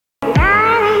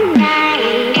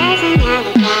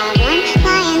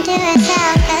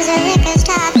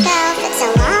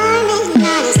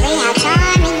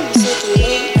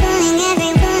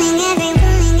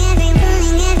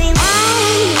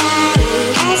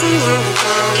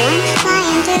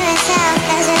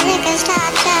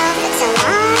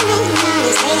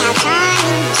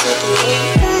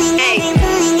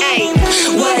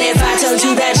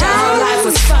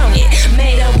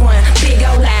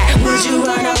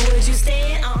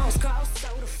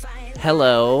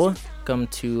Hello, welcome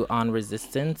to On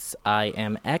Resistance. I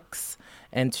am X,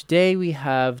 and today we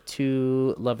have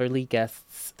two lovely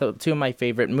guests, two of my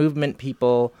favorite movement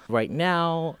people right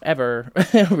now, ever,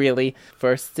 really.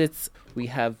 First, we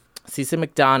have Cece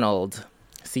McDonald.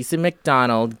 Cece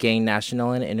McDonald gained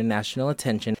national and international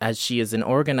attention as she is an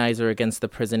organizer against the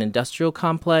prison industrial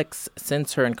complex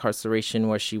since her incarceration,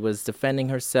 where she was defending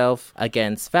herself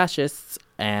against fascists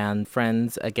and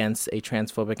friends against a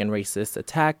transphobic and racist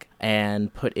attack,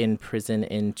 and put in prison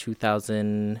in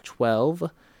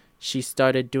 2012. She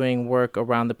started doing work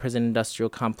around the prison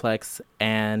industrial complex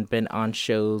and been on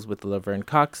shows with Laverne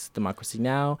Cox, Democracy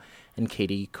Now!, and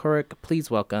Katie Couric.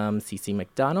 Please welcome Cece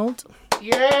McDonald.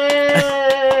 Yay!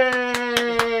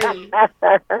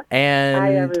 And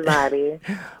hi, everybody.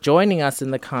 Joining us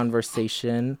in the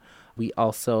conversation, we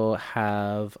also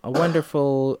have a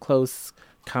wonderful, close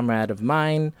comrade of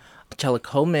mine. Chella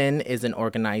Coleman is an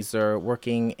organizer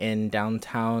working in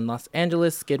downtown Los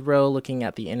Angeles, Skid Row, looking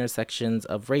at the intersections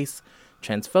of race,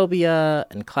 transphobia,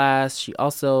 and class. She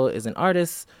also is an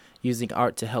artist, using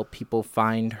art to help people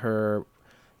find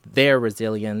their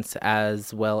resilience,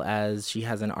 as well as she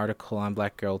has an article on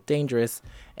Black Girl Dangerous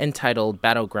entitled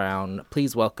Battleground.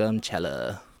 Please welcome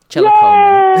Chella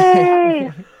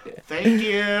Coleman.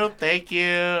 Thank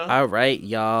you. All right,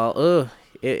 y'all.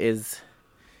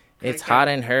 It's hot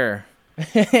in her.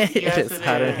 Yes, it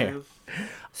hot in is. here.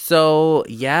 So,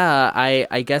 yeah,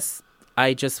 I guess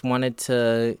I just wanted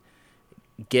to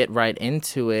get right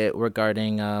into it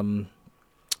regarding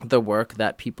the work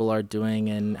that people are doing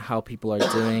and how people are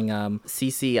doing.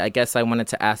 Cece, I guess I wanted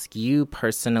to ask you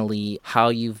personally how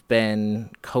you've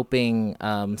been coping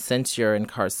since your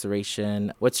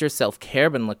incarceration. What's your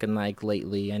self-care been looking like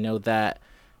lately? I know that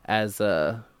as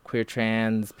queer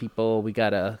trans people, we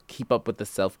gotta keep up with the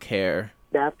self-care.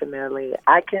 Definitely.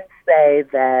 I can say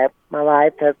that my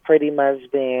life has pretty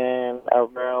much been a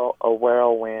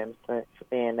whirlwind since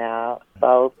being out.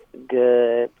 Both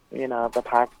good, the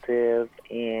positive,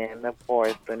 and of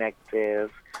course the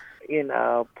negative.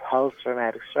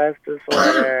 Post-traumatic stress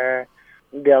disorder,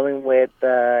 dealing with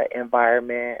the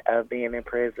environment of being in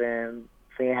prison,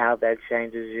 seeing how that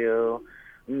changes you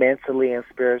mentally and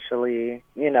spiritually,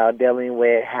 dealing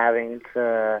with having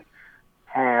to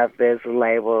have this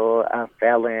label of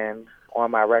felon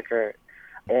on my record.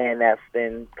 And that's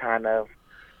been kind of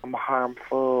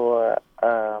harmful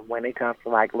when it comes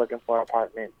to looking for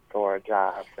apartments or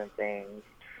jobs and things.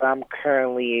 So I'm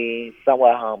currently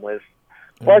somewhat homeless.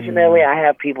 Fortunately, I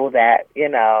have people that,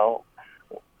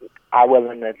 are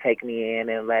willing to take me in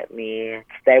and let me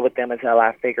stay with them until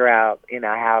I figure out,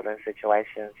 housing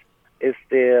situations. It's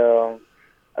still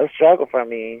a struggle for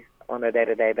me on a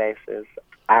day-to-day basis.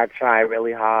 I try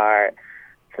really hard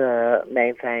to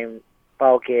maintain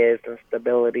focus and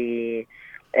stability,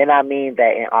 and I mean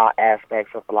that in all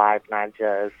aspects of life, not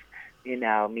just,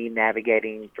 me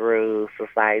navigating through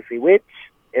society, which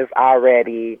is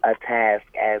already a task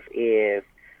as is.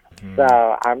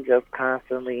 So I'm just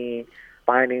constantly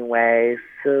finding ways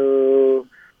to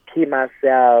keep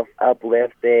myself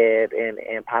uplifted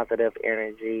and positive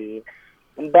energy.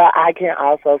 But I can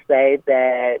also say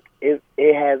that it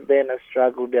has been a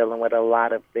struggle dealing with a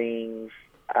lot of things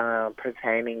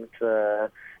pertaining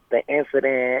to the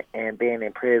incident and being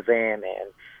in prison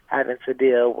and having to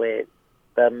deal with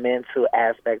the mental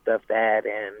aspect of that.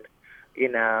 And,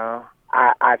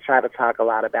 I try to talk a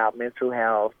lot about mental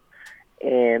health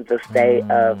and the state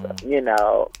of,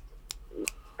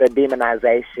 the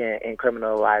demonization and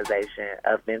criminalization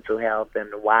of mental health and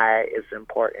why it's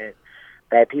important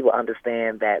that people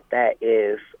understand that that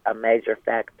is a major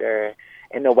factor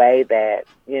in the way that,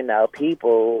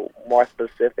 people, more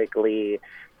specifically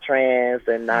trans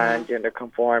and non-gender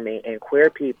conforming and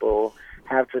queer people,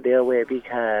 have to deal with,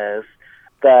 because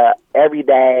the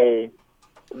everyday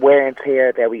wear and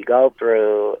tear that we go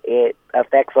through, it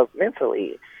affects us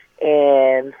mentally.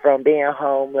 And from being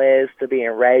homeless to being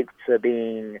raped to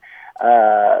being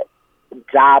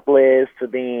jobless to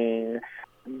being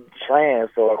trans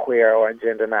or queer or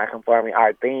gender nonconforming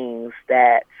are things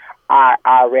that are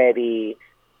already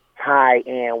tie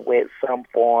in with some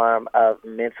form of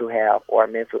mental health or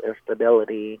mental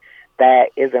instability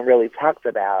that isn't really talked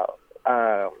about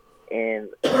in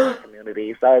the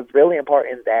community. So it's really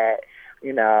important that,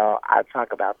 I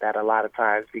talk about that a lot of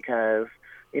times, because,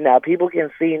 people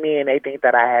can see me and they think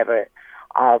that I have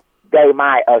they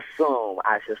might assume,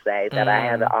 I should say, that I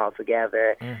have it all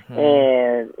together.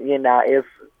 And,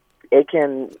 it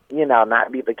can,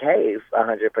 not be the case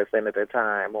 100% of the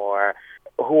time, or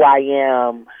who I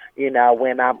am,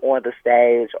 when I'm on the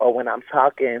stage or when I'm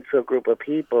talking to a group of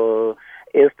people,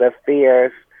 is the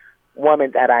fierce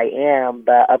woman that I am.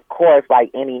 But of course,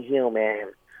 like any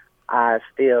human, I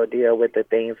still deal with the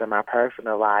things in my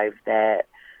personal life that,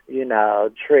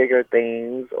 trigger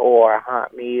things or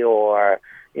haunt me or,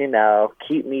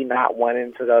 keep me not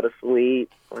wanting to go to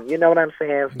sleep. You know what I'm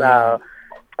saying? Yeah.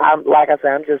 So, like I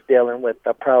said, I'm just dealing with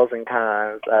the pros and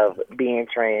cons of being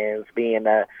trans, being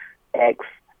a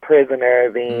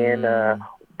ex-prisoner, being a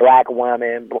Black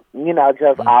woman,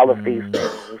 just all of these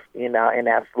things, and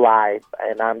that's life.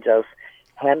 And I'm just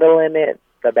handling it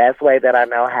the best way that I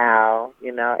know how.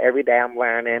 Every day I'm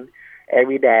learning.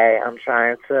 Every day I'm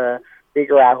trying to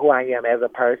figure out who I am as a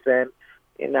person,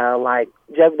 like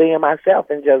just being myself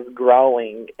and just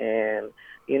growing. And,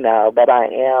 but I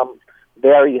am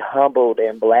very humbled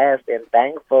and blessed and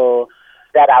thankful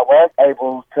that I was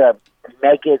able to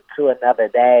make it to another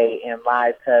day in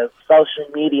life, because social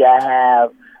media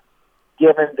have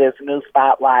given this new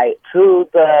spotlight to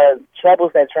the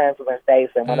troubles that trans women face,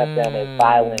 and one of them is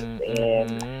violence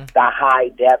and the high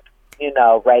death,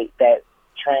 rate that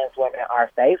trans women are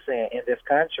facing in this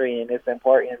country. And it's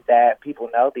important that people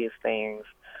know these things.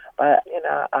 But,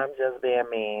 I'm just being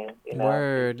mean.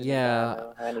 Word, yeah.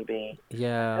 Honeybee.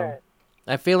 Yeah. Sure.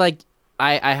 I feel like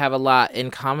I have a lot in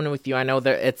common with you. I know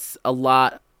that it's a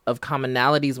lot of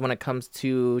commonalities when it comes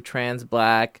to trans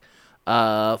Black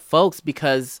folks,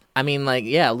 because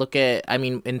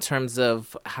in terms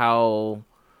of how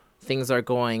things are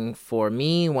going for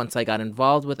me once I got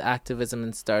involved with activism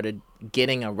and started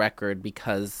getting a record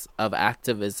because of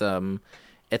activism,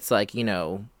 it's like,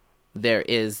 there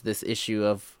is this issue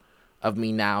of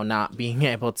me now not being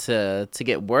able to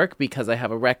get work because I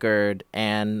have a record.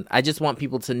 And I just want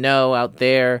people to know out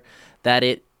there that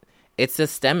it's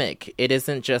systemic. It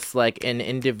isn't just like an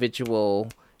individual,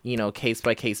 case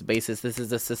by case basis. This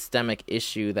is a systemic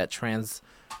issue that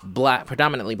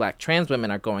predominantly Black trans women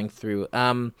are going through.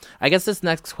 I guess this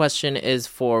next question is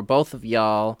for both of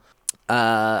y'all.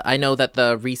 I know that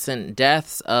the recent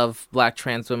deaths of Black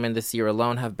trans women this year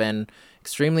alone have been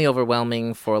extremely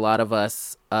overwhelming for a lot of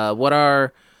us. What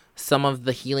are some of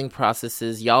the healing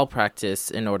processes y'all practice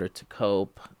in order to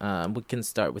cope? We can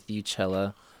start with you,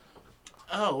 Chella.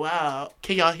 Oh, wow.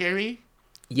 Can y'all hear me?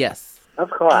 Yes. Of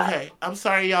course. Okay. I'm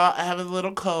sorry, y'all. I have a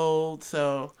little cold,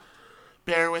 so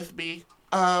bear with me.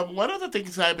 One of the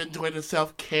things I've been doing in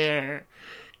self-care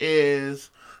is,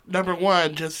 number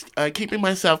one, just keeping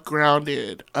myself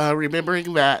grounded,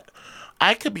 remembering that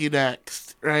I could be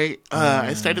next, right?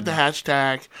 I started the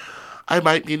hashtag, I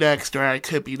might be next, or I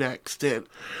could be next, and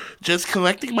just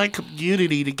collecting my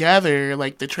community together,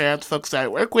 like the trans folks I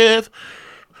work with.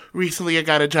 Recently, I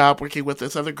got a job working with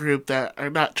this other group that are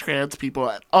not trans people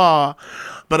at all,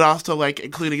 but also like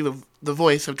including the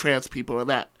voice of trans people in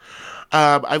that.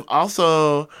 I've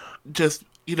also just,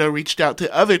 reached out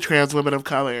to other trans women of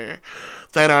color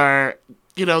that are,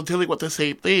 dealing with the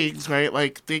same things, right?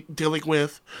 Like dealing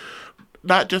with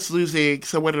not just losing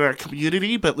someone in our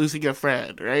community, but losing a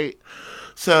friend, right?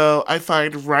 So I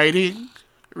find writing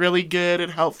really good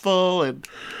and helpful, and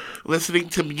listening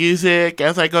to music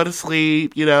as I go to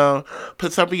sleep,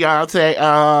 put some Beyonce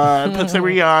on, put some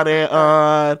Rihanna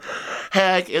on.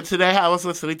 Heck, and today I was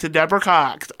listening to Deborah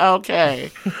Cox.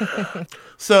 Okay.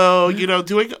 So,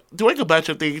 doing a bunch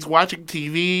of things, watching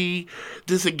TV,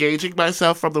 disengaging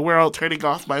myself from the world, turning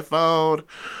off my phone.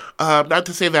 Not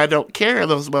to say that I don't care in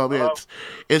those moments.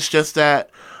 It's just that,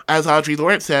 as Audre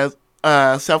Lorde says,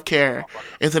 self-care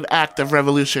is an act of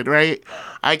revolution, right?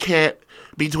 I can't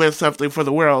be doing something for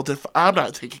the world if I'm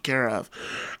not taken care of.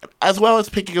 As well as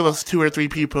picking those 2 or 3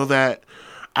 people that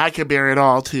I can bear it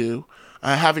all to.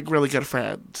 Having really good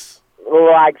friends.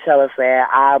 Like Chella said,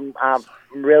 I'm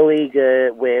really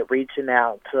good with reaching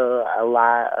out to a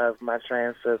lot of my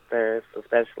trans sisters,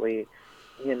 especially,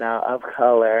 of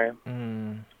color.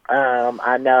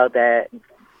 I know that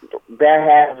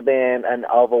there has been an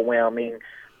overwhelming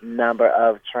number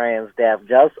of trans deaths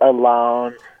just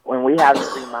alone, when we have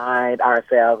to remind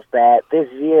ourselves that this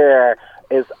year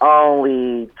is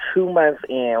only 2 months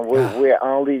in.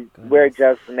 We're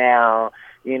just now,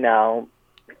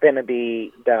 gonna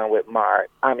be done with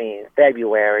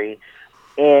February,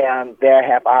 and there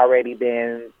have already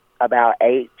been about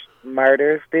 8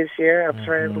 murders this year of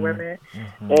trans women,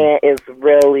 and it's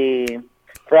really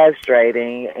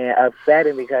frustrating and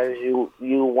upsetting, because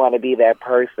you want to be that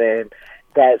person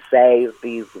that saves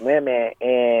these women,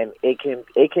 and it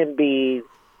can be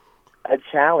a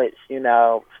challenge,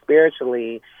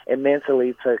 spiritually and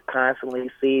mentally, to constantly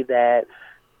see that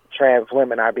trans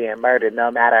women are being murdered,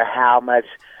 no matter how much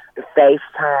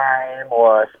FaceTime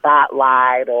or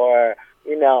spotlight or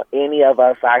any of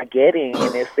us are getting.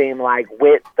 And it seemed like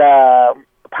with the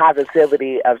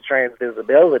positivity of trans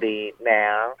visibility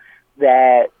now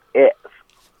that it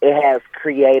has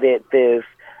created this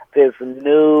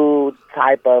new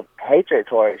type of hatred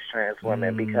towards trans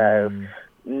women because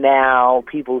now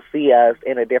people see us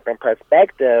in a different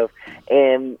perspective,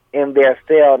 and they're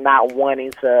still not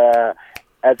wanting to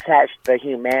attach the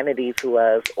humanity to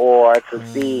us or to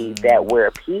see that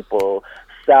we're people.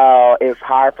 So it's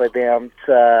hard for them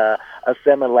to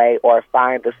assimilate or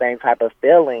find the same type of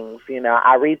feelings. You know,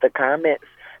 I read the comments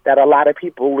that a lot of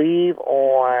people leave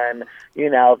on,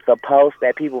 you know, the posts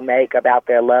that people make about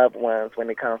their loved ones when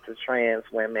it comes to trans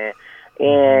women.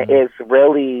 And it's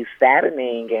really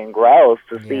saddening and gross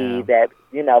to see that,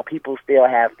 you know, people still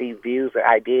have these views or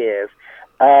ideas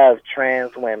of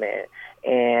trans women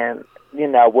and, you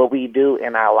know, what we do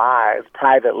in our lives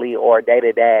privately or day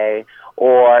to day,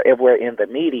 or if we're in the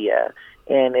media.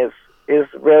 And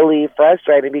it's really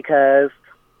frustrating because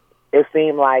it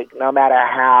seemed like no matter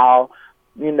how,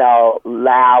 you know,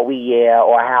 loud we yell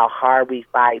or how hard we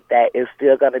fight, that it's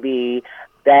still going to be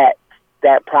that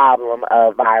problem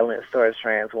of violence towards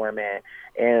trans women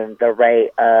and the rate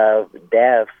of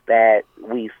deaths that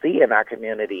we see in our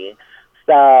community.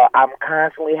 So I'm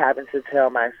constantly having to tell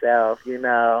myself, you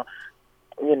know,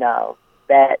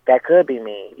 that could be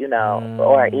me, you know,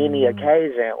 or any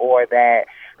occasion, or that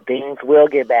things will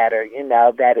get better, you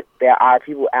know, that there are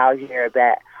people out here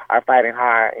that are fighting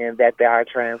hard and that there are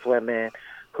trans women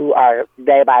who are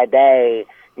day by day,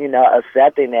 you know,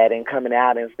 accepting that and coming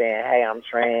out and saying, hey, I'm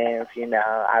trans. You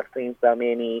know, I've seen so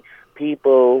many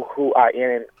people who are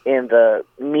in the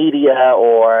media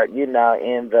or, you know,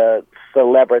 in the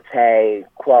celebrity,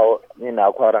 quote, you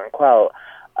know, quote unquote.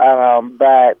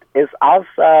 But it's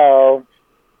also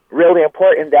really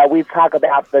important that we talk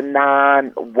about the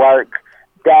non-work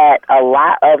that a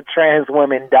lot of trans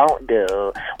women don't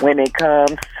do when it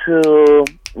comes to,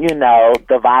 you know,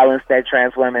 the violence that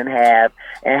trans women have,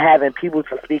 and having people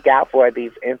to speak out for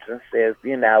these instances.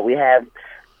 You know, we have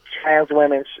trans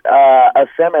women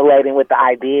assimilating with the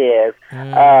ideas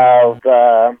of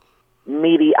the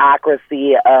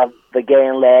mediocrity of the gay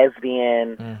and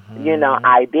lesbian, you know,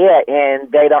 idea,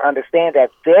 and they don't understand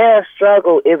that their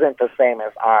struggle isn't the same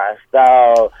as ours.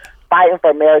 So fighting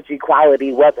for marriage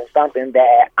equality wasn't something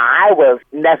that I was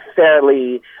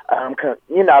necessarily,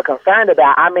 concerned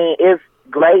about. I mean, it's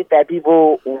great that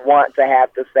people want to have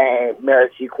the same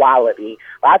marriage equality.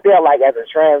 But I feel like as a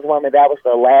trans woman, that was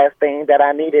the last thing that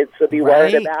I needed to be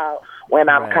worried about when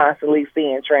I'm constantly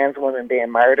seeing trans women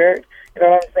being murdered. You know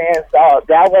what I'm saying? So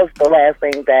that was the last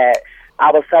thing that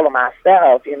I was telling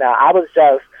myself. You know, I was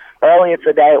just earlier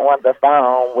today on the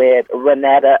phone with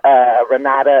Renata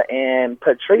and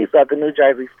Patrice of the New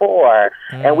Jersey Four,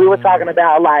 and we were talking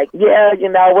about, like, yeah, you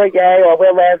know, we're gay or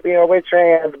we're lesbian or we're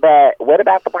trans, but what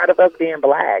about the part of us being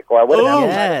black? Or what about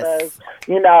the part of us,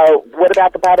 you know, what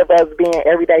about the part of us being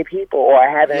everyday people or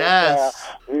having to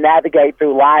navigate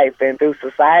through life and through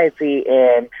society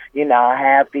and, you know,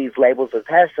 have these labels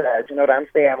attached to us? You know what I'm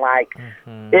saying? Like,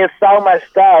 it's so much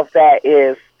stuff that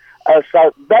is.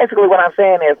 So basically what I'm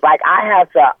saying is, like, I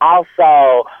have to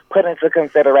also put into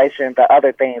consideration the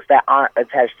other things that aren't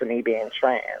attached to me being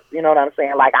trans. You know what I'm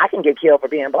saying? Like, I can get killed for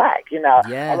being black. You know,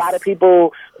 a lot of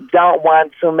people don't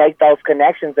want to make those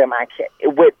connections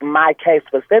with my case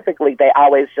specifically. They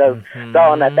always just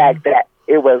throw on the fact that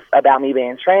it was about me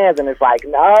being trans, and it's like,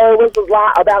 no, it was a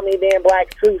lot about me being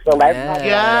black too. So let's talk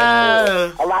about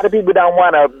that too. A lot of people don't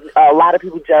want to. A lot of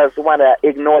people just want to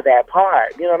ignore that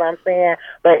part. You know what I'm saying?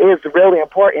 But it's really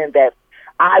important that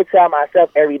I tell myself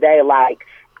every day, like,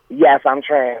 yes, I'm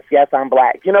trans. Yes, I'm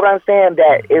black. You know what I'm saying?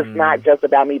 That it's not just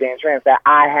about me being trans. That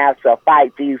I have to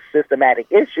fight these systematic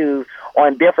issues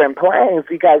on different planes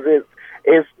because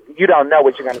it's you don't know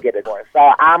what you're going to get it for. So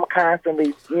I'm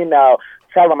constantly, you know,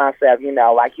 telling myself, you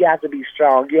know, like, you have to be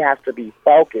strong, you have to be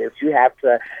focused, you have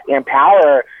to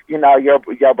empower, you know, your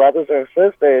brothers and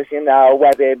sisters, you know,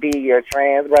 whether it be your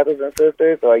trans brothers and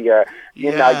sisters or your,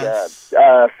 you know,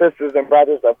 your sisters and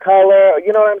brothers of color.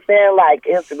 You know what I'm saying? Like,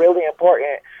 it's really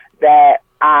important that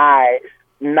I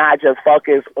not just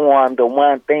focus on the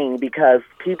one thing, because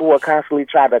people will constantly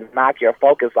try to knock your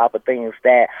focus off of things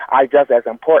that are just as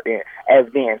important as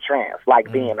being trans,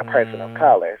 like being a person of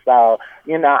color. So,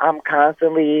 you know, I'm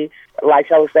constantly, like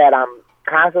Chella said, I'm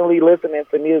constantly listening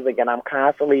to music, and I'm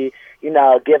constantly, you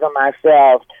know, giving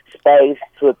myself space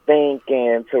to think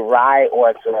and to write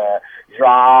or to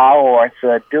draw or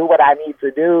to do what I need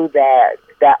to do that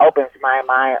opens my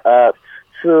mind up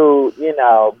to, you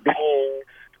know, being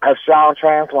a strong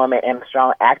trans woman and a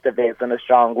strong activist and a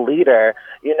strong leader,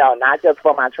 you know, not just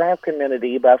for my trans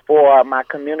community, but for my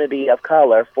community of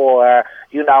color, for,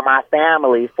 you know, my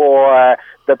family, for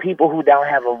the people who don't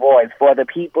have a voice, for the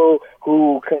people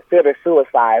who consider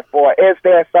suicide,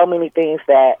 there are so many things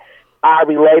that are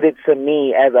related to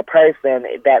me as a person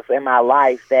that's in my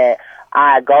life that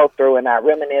I go through and I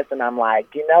reminisce and I'm like,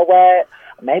 you know what?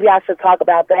 Maybe I should talk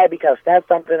about that because that's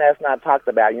something that's not talked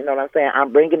about. You know what I'm saying?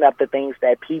 I'm bringing up the things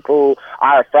that people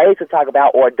are afraid to talk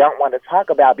about or don't want to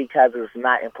talk about because it's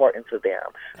not important to them.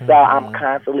 Mm-hmm. So I'm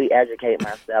constantly educating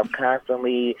myself,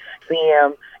 constantly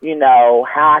seeing, you know,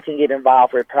 how I can get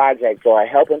involved with projects or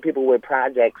helping people with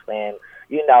projects and,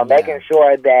 you know, making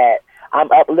sure that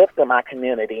I'm uplifting my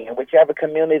community. And whichever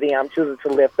community I'm choosing to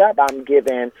lift up, I'm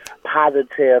giving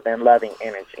positive and loving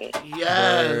energy.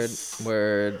 Yes.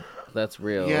 Word. That's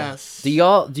real. Yes. Do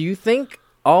you think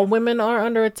all women are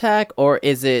under attack, or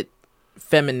is it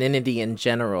femininity in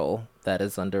general that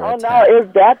is under attack? No,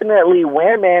 it's definitely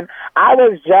women. I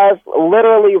was just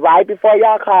literally right before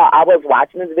y'all called, I was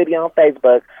watching this video on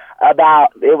Facebook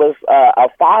about, it was a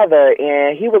father,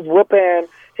 and he was whooping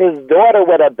his daughter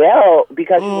with a belt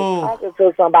because she was talking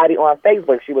to somebody on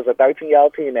Facebook. She was a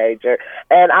 13-year-old teenager.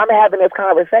 And I'm having this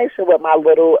conversation with my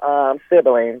little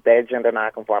sibling. They're gender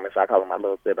nonconforming, so I call them my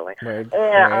little sibling. Word.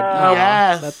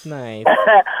 Yes. That's nice.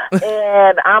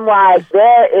 And I'm like,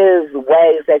 there is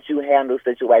ways that you handle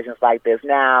situations like this.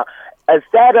 Now,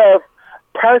 instead of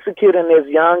persecuting this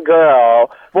young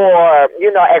girl for,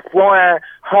 you know, exploring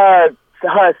her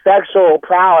sexual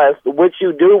prowess, which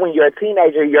you do when you're a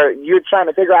teenager, you're trying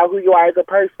to figure out who you are as a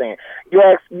person.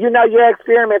 You're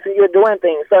experimenting, you're doing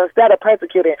things. So instead of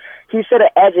persecuting, he should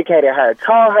have educated her,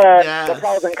 told her the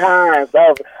pros and cons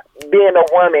of being a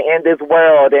woman in this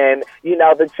world and, you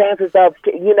know, the chances of,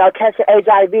 you know, catching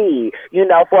HIV, you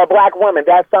know, for a black woman.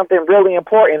 That's something really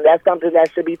important. That's something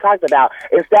that should be talked about.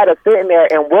 Instead of sitting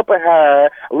there and whooping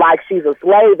her like she's a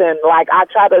slave. And, like, I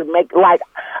try to make, like,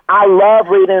 I love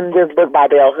reading this book by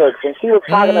Bell Hooks, and she was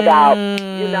talking about,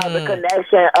 you know, the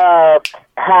connection of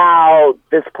how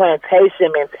this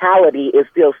plantation mentality is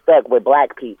still stuck with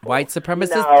black people. White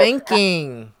supremacist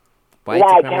thinking.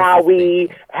 Like how we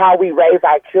raise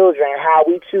our children, how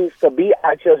we choose to be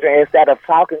our children instead of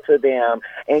talking to them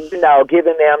and, you know,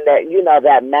 giving them that, you know,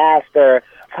 that master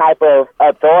type of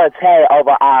authority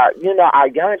over our, you know, our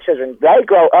young children. They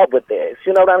grow up with this.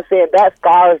 You know what I'm saying? That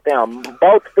scars them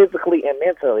both physically and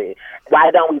mentally.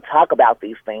 Why don't we talk about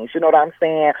these things? You know what I'm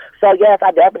saying? So, yes,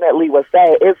 I definitely would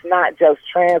say it's not just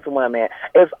trans women.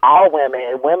 It's all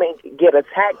women. Women get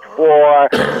attacked for,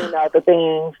 you know, the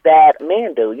things that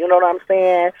men do. You know what I'm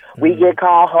saying? We get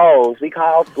called hoes. We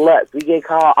call sluts. We get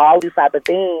called all these type of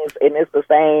things, and it's the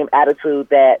same attitude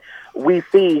that we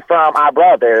see from our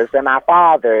brothers and our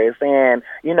fathers and,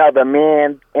 you know, the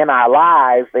men in our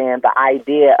lives, and the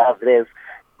idea of this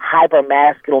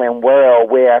hyper-masculine world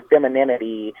where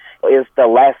femininity is the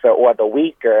lesser or the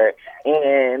weaker.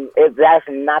 And that's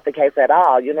not the case at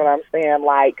all. You know what I'm saying?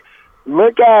 Like,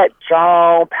 look at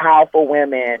strong, powerful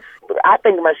women. I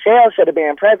think Michelle should have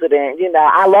been president. You know,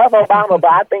 I love Obama, but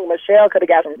I think Michelle could have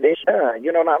got some shit done.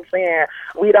 You know what I'm saying?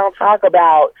 We don't talk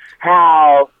about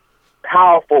how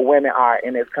powerful women are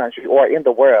in this country or in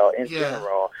the world in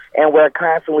general. And we're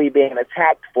constantly being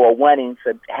attacked for wanting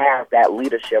to have that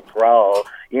leadership role.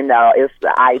 You know, it's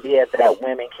the idea that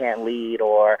women can't lead,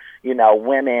 or, you know,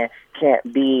 women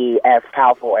can't be as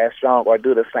powerful, as strong, or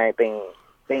do the same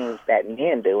things that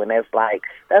men do. And it's like,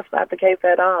 that's not the case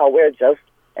at all. We're just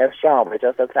as strong. We're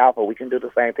just as powerful. We can do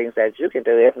the same things that you can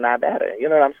do, if not better. You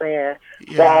know what I'm saying?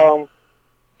 Yeah. So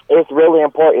it's really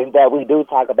important that we do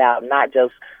talk about not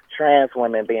just trans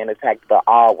women being attacked, but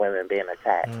all women being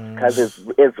attacked, because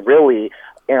it's really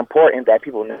important that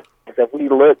people know. If we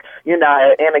look, you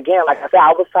know, and again, like I said,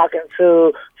 I was talking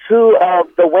to two of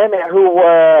the women who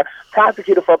were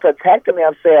prosecuted for protecting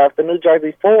themselves, the New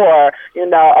Jersey Four, you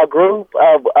know, a group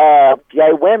of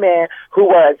gay women who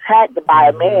were attacked by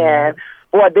a man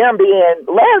for them being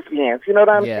lesbians. You know what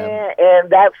I'm saying? And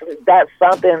that's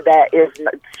something that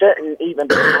shouldn't even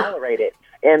be tolerated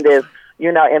in this,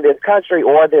 you know, in this country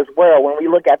or this world. When we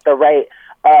look at the rate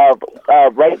of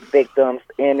rape victims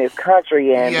in this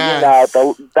country, and you know,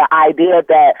 the idea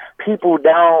that people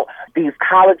don't, these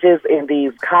colleges in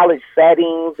these college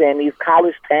settings and these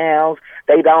college towns,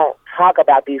 they don't talk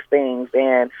about these things.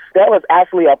 And there was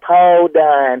actually a poll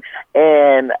done,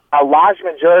 and a large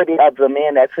majority of the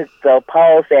men that took the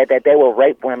poll said that they would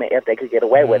rape women if they could get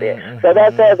away with it. So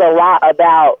that says a lot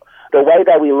about the way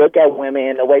that we look at women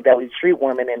and the way that we treat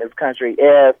women in this country,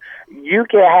 if you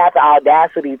can have the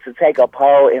audacity to take a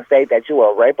poll and say that you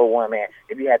will rape a woman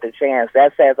if you had the chance,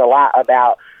 that says a lot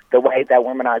about the way that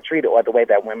women are treated or the way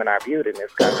that women are viewed in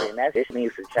this country, and that just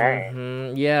needs to change.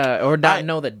 Mm-hmm. Yeah, or not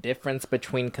know the difference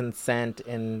between consent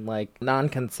and, like,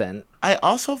 non-consent. I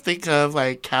also think of,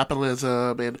 like,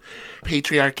 capitalism and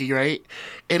patriarchy, right?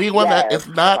 Anyone that is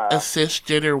not a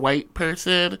cisgender white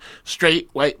person, straight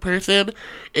white person,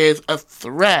 is a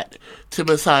threat to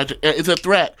misogyny, is a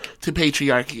threat to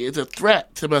patriarchy, is a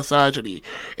threat to misogyny,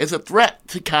 is a threat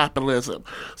to capitalism.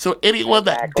 So anyone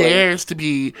that dares to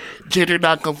be gender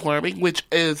nonconforming, which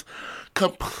is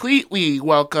completely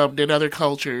welcomed in other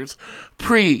cultures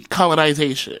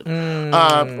pre-colonization.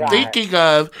 Thinking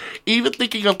of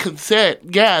consent,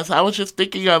 yes, I was just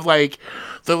thinking of, like,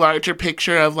 the larger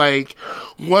picture of, like,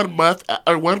 1 month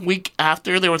or 1 week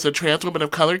after there was a trans woman of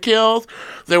color killed,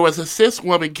 there was a cis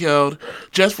woman killed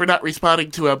just for not responding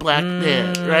to a black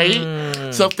man,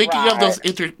 right? So thinking of those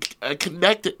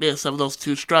interconnectedness of those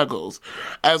two struggles,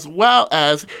 as well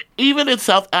as even in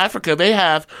South Africa, they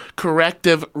have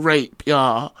corrective rape,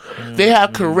 y'all. They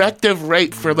have corrective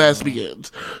rape for lesbians.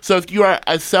 So if you are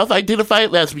a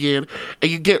self-identified lesbian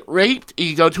and you get raped and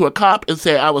you go to a cop and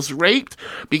say, I was raped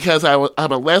because I'm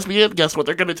a lesbian, guess what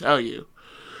they're going to tell you?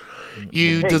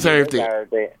 You deserved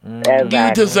it.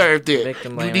 You deserved it.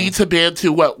 You need to bend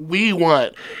to what we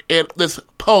want in this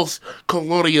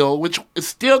post-colonial, which is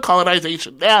still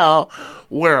colonization now,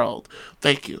 world.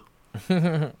 Thank you.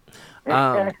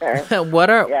 What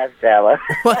are Yes, Chella.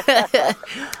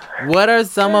 what are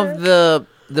some of the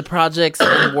projects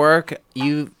and work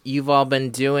you've all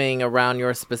been doing around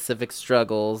your specific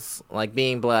struggles, like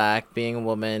being black, being a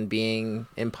woman, being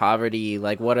in poverty?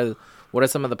 Like, what are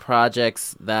some of the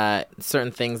projects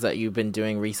certain things that you've been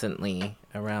doing recently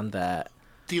around that?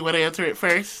 Do you want to answer it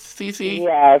first, Cece?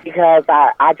 Yeah, because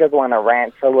I just want to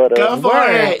rant a little. Go for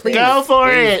it. Go for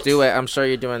it. Do it. I'm sure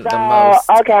you're doing the most.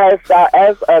 Okay, so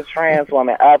as a trans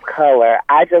woman of color,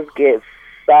 I just get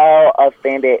so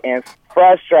offended and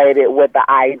frustrated with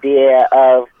the idea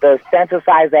of the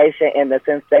sensitization and the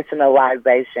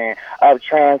sensationalization of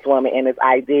trans women, and this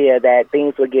idea that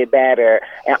things will get better.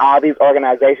 And all these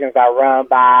organizations are run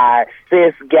by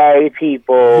cis gay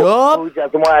people who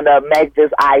just want to make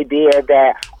this idea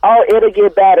that, oh, it'll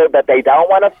get better, but they don't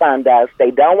want to fund us.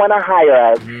 They don't want to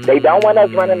hire us. They don't want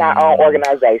us running our own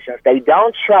organizations. They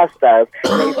don't trust us.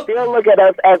 They still look at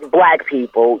us as black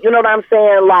people. You know what I'm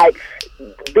saying? Like,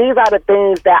 these are the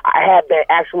things that have been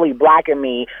actually blocking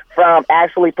me from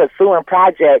actually pursuing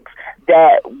projects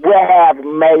that would have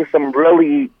made some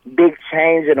really big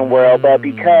change in the world. But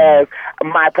because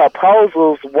my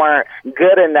proposals weren't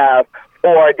good enough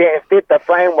or didn't fit the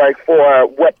framework for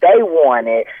what they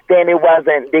wanted, then it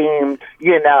wasn't deemed,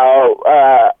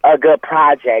 a good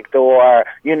project, or,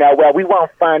 well, we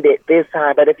won't fund it this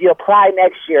time, but if you apply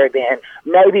next year, then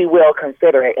maybe we'll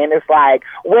consider it. And it's like,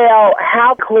 well,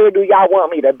 how clear do y'all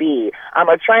want me to be? I'm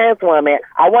a trans woman.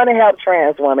 I want to help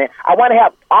trans women. I want to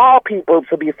help all people,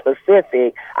 to be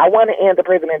specific. I want to end the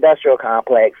prison industrial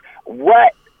complex.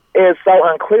 What is so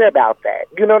unclear about that?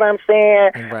 You know what I'm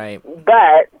saying? Right.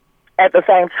 But at the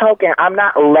same token, I'm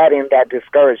not letting that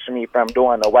discourage me from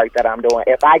doing the work that I'm doing.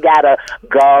 If I gotta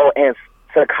go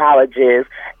to colleges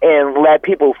and let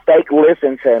people fake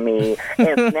listen to me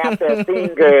and snap their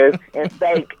fingers and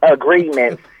fake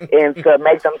agreements and to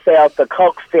make themselves to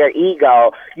coax their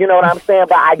ego, you know what I'm saying?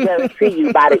 But I guarantee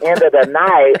you, by the end of the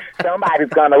night, somebody's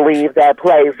gonna leave that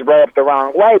place rubbed the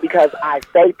wrong way because I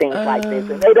say things like this,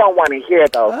 and they don't want to hear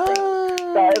those things.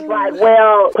 So it's like,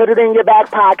 well, put it in your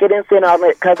back pocket and sit on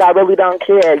it because I really don't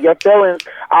care. Your feelings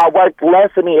are worth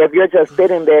less to me if you're just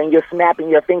sitting there and you're snapping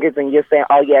your fingers and you're saying,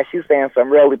 oh, yeah, she's saying some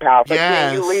really powerful things.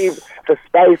 Then you leave the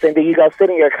space and then you go sit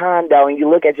in your condo and you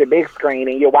look at your big screen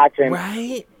and you're watching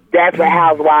Desperate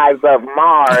Housewives of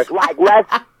Mars. Like, let's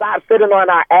stop sitting on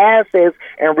our asses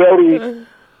and really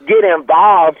get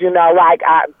involved. Like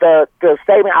the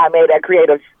statement I made at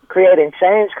Creating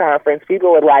Change conference,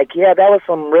 people were like, yeah, that was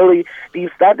some really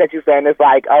deep stuff that you said. And it's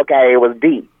like, okay, it was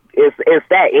deep. Is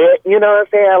that it? You know what I'm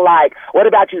saying? Like, what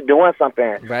about you doing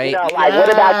something? Right. What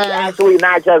about you actually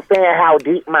not just saying how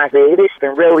deep my shit is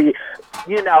and really,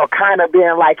 kind of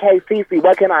being like, hey, Cece,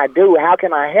 what can I do? How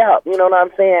can I help? You know what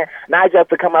I'm saying? Not just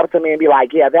to come up to me and be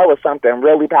like, yeah, that was something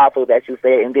really powerful that you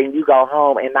said, and then you go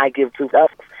home and not give two fucks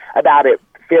about it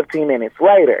 15 minutes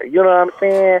later. You know what I'm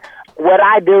saying? what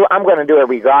I do, I'm going to do it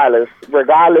regardless.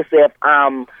 Regardless if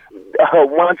I'm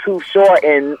one tooth short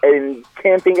and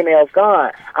 10 fingernails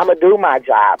gone, I'm going to do my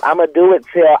job. I'm going to do it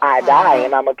till I die,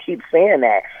 and I'm going to keep saying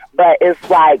that. But it's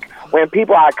like when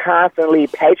people are constantly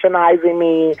patronizing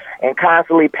me and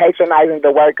constantly patronizing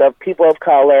the work of people of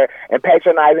color and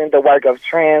patronizing the work of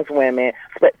trans women,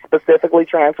 specifically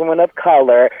trans women of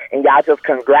color, and y'all just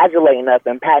congratulating us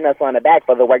and patting us on the back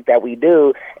for the work that we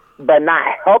do, but not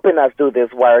helping us do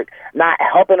this work, not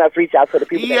helping us reach out to the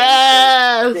people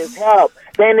that need this help,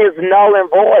 then it's null and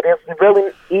void. There's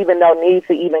really even no need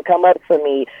to even come up to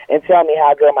me and tell me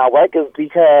how good my work is,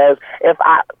 because if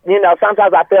I,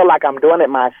 sometimes I feel like I'm doing it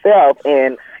myself,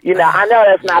 and, I know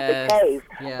that's not the case,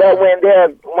 but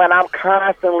when I'm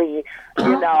constantly,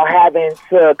 having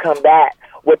to combat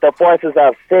with the forces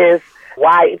of cis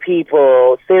white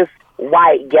people, cis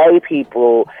white gay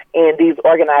people in these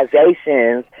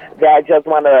organizations that just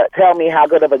want to tell me how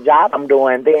good of a job I'm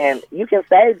doing, then you can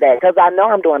say that, because I know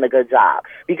I'm doing a good job,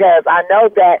 because I know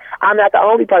that I'm not the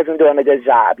only person doing a good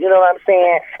job. You know what I'm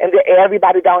saying? And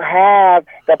everybody don't have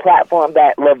the platform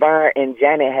that Laverne and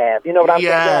Janet have. You know what I'm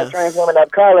saying? There are trans women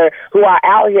of color who are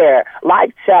out here,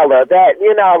 like Chella, that,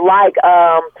 like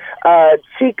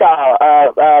Chico,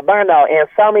 Berno, and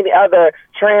so many other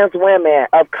trans women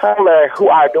of color who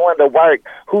are doing the work,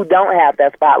 who don't have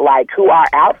that spotlight, who are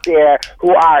out there,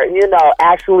 who are,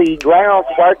 actually grounds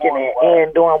working it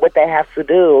and doing what they have to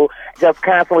do, just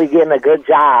constantly getting a good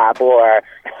job, or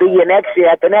see you next year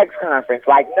at the next conference.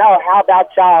 Like, no, how about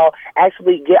y'all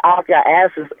actually get off your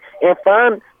asses and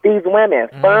fund these women,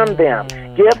 fund them,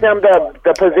 give them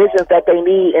the positions that they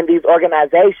need in these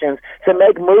organizations to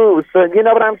make moves, so, you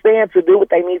know what I'm saying, to do what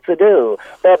they need to do.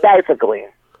 But basically,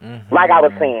 like I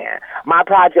was saying, my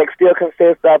project still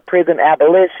consists of prison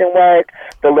abolition work,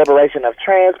 the liberation of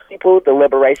trans people, the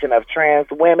liberation of trans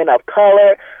women of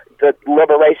color, the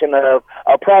liberation of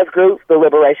oppressed groups, the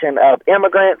liberation of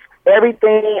immigrants,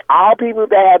 everything, all people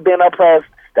that have been oppressed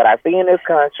that I see in this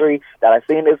country, that I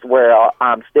see in this world,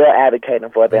 I'm still advocating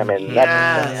for them, and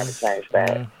nothing's going to change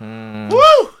that.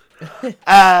 Woo!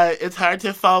 It's hard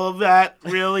to follow that,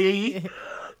 really,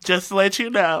 just to let you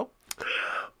know.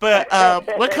 But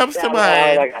what comes to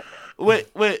mind,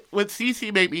 what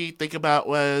Cece made me think about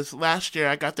was last year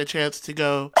I got the chance to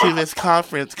go to this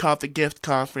conference called the Gift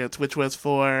Conference, which was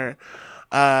for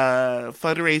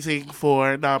fundraising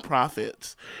for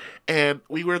nonprofits. And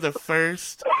we were the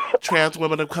first trans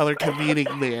women of color convening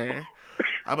there.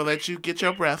 I'm going to let you get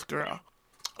your breath, girl,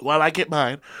 while I get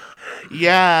mine.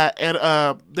 Yeah, and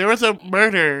there was a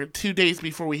murder 2 days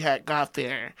before we had got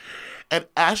there. And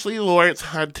Ashley Lawrence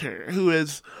Hunter, who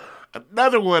is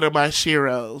another one of my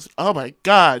sheroes. Oh my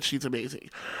God, she's amazing.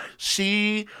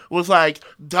 She was like,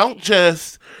 don't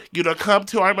just, come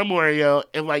to our memorial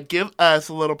and give us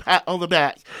a little pat on the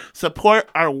back. Support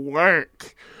our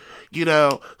work.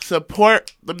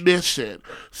 Support the mission,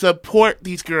 support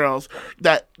these girls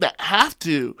that have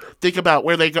to think about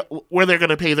where they're going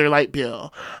to pay their light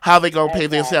bill, how they're going to pay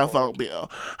their cell phone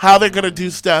bill, how they're going to do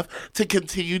stuff to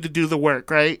continue to do the work,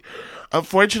 right?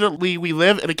 Unfortunately, we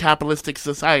live in a capitalistic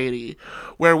society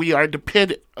where we are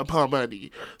dependent upon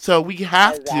money. So we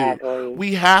have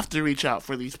to reach out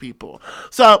for these people.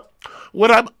 So what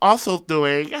I'm also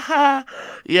doing, so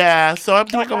I'm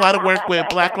doing a lot of work with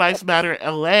Black Lives Matter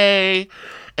LA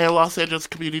and Los Angeles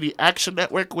Community Action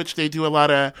Network, which they do a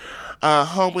lot of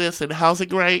homeless and housing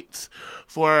rights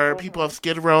for people of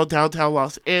Skid Row, downtown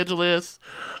Los Angeles,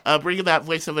 bringing that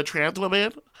voice of a trans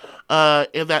woman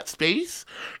in that space,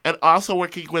 and also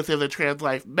working within the Trans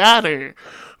Life Matter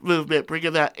movement,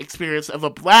 bringing that experience of a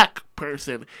Black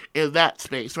person in that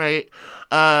space, right?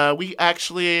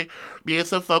 Me and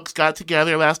some folks got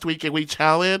together last week and we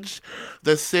challenged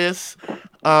the cis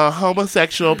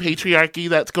homosexual patriarchy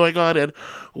that's going on in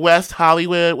West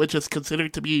Hollywood, which is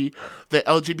considered to be the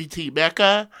LGBT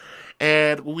Mecca.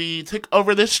 And we took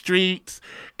over the streets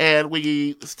and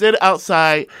we stood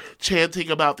outside chanting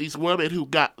about these women who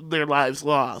got their lives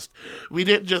lost. We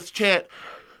didn't just chant,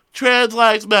 Trans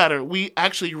Lives Matter. We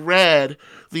actually read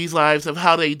these lives of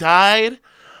how they died,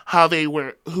 how they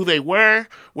were, who they were,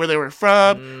 where they were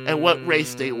from, and what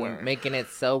race they were. Making it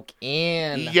soak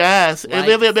in. Yes. And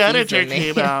then the manager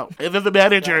came out. And then the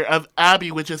manager of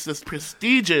Abby, which is this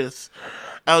prestigious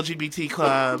LGBT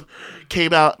club,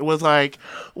 came out and was like,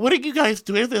 what are you guys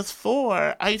doing this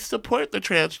for? I support the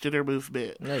transgender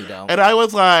movement. No, you don't. And I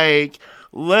was like,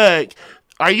 look,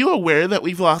 are you aware that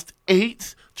we've lost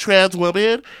 8 trans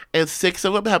women and 6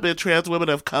 of them have been trans women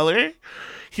of color?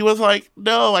 He was like,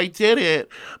 no, I didn't.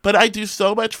 But I do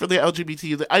so much for the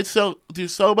LGBT. I do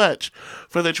so much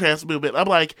for the trans movement. I'm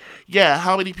like, yeah,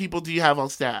 how many people do you have on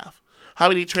staff? How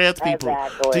many trans people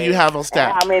do you have on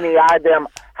staff? And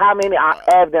how many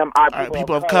of them are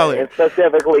people of color, and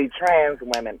specifically trans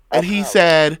women? And he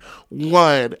said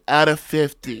 1 out of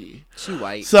 50. She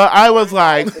white. So I was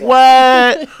like,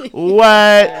 what?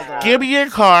 What? Give me your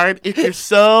card. If you're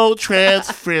so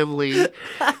trans friendly,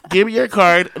 give me your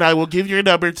card and I will give your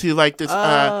number to like this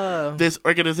this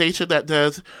organization that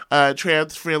does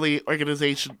trans friendly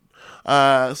organization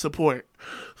support.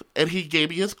 And he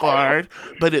gave me his card,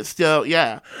 but it's still,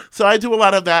 yeah. So I do a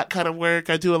lot of that kind of work.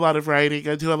 I do a lot of writing.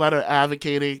 I do a lot of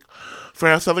advocating for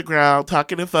us on the ground,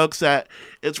 talking to folks that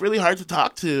it's really hard to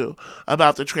talk to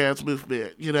about the trans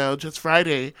movement. You know, just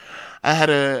Friday, I had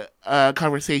a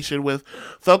conversation with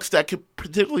folks that could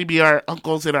particularly be our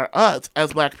uncles and our aunts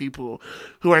as Black people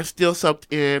who are still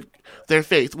soaked in their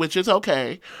faith, which is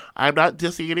okay. I'm not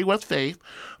dissing anyone's faith,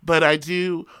 but I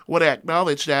do want to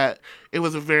acknowledge that it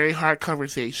was a very hard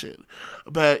conversation.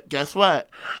 But guess what?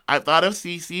 I thought of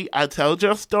Cece. I told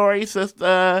your story,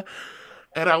 sister.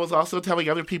 And I was also telling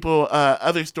other people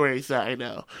other stories that I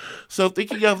know. So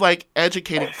thinking of like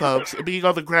educating folks and being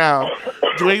on the ground,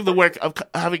 doing the work of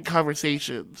having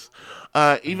conversations,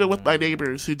 even with my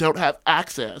neighbors who don't have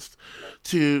access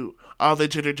to all the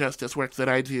gender justice work that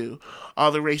I do,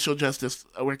 all the racial justice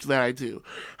work that I do,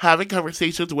 having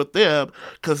conversations with them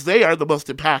because they are the most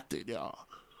impacted, y'all.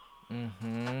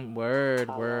 Mm-hmm.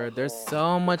 Word. There's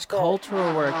so much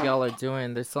cultural work y'all are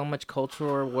doing. There's so much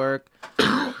cultural work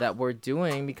that we're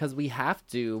doing because we have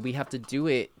to. We have to do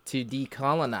it to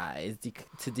decolonize,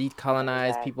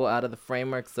 people out of the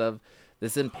frameworks of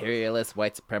this imperialist,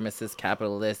 white supremacist,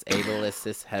 capitalist, ableist,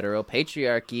 cis, hetero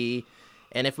patriarchy.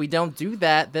 And if we don't do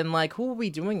that, then, like, who are we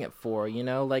doing it for, you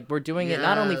know? Like, we're doing it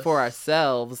not only for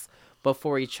ourselves, but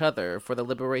for each other, for the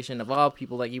liberation of all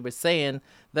people, like you were saying,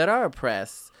 that are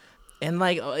oppressed. And,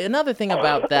 like, another thing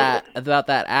about that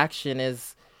action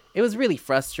is it was really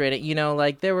frustrating, you know?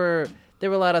 Like, there were a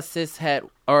lot of cis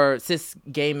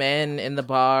gay men in the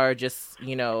bar just,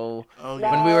 you know,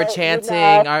 when we were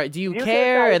chanting, do you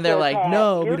care? And they're like,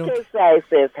 no, we don't. You can say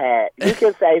cis hat. You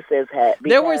can say cis hat.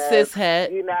 There were cis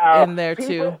hat in there,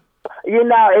 too. You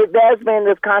know, there's been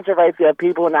this controversy of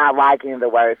people not liking the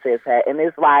word cis hat. And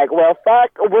it's like, well, fuck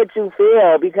what you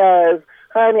feel because,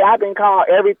 honey, I've been called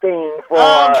everything for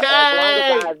as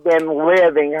long as I've been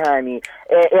living, honey.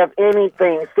 If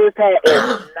anything, cis hat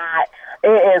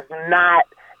is not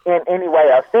in any way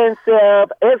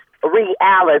offensive. It's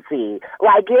reality.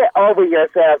 Like, get over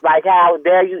yourself. Like, how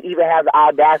dare you even have the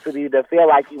audacity to feel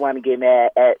like you want to get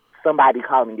mad at somebody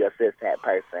calling you a cishet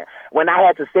person. When I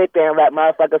had to sit there and let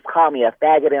motherfuckers call me a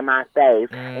faggot in my face,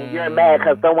 and you're mad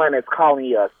because someone is calling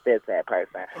you a cishet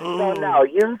person. So, no,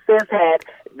 you cishet,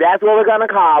 that's what we're going to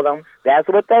call them. That's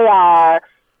what they are.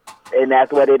 And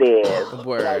that's what it is.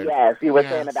 Word. So, yes, you were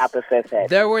saying about the cishet.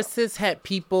 There were cishet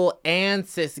people and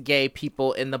cis gay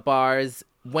people in the bars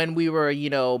when we were, you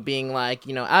know, being like,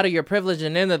 you know, out of your privilege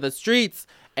and into the streets.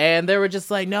 And they were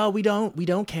just like, no, we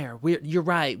don't care. You're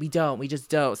right. We just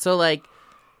don't. So, like,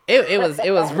 it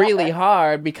was really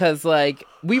hard because, like,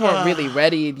 we weren't really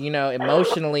ready, you know,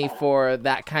 emotionally for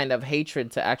that kind of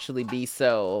hatred to actually be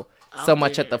so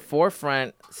much at the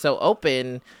forefront, so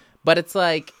open. But it's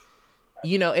like,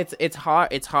 you know, it's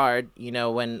hard, you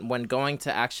know, when going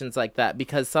to actions like that,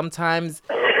 because sometimes,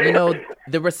 you know,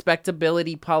 the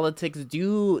respectability politics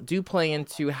do play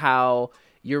into how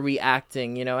you're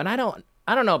reacting, you know. And I don't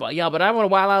know about y'all, but I want to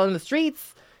wild out in the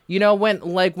streets. You know,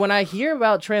 when I hear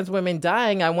about trans women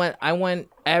dying, I want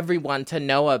everyone to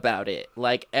know about it.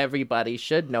 Like, everybody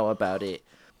should know about it.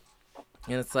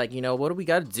 And it's like, you know, what do we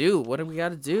got to do? What do we got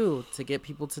to do to get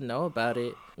people to know about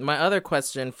it? My other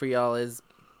question for y'all is,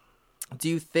 do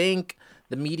you think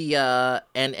the media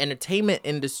and entertainment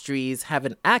industries have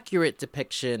an accurate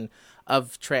depiction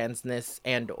of transness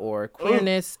and or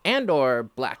queerness and or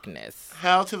blackness?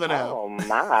 Hell to the no. Oh,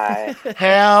 my.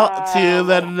 Hell to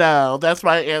the no. That's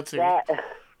my answer.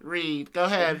 Reed, go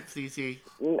ahead, Cece.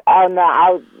 Oh,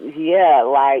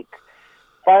 no, like,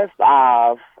 first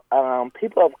off,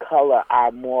 people of color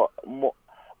are more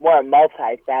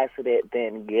multifaceted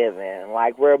than given.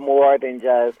 Like, we're more than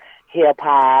just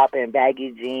hip-hop and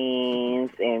baggy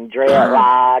jeans and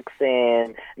dreadlocks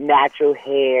and natural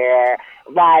hair.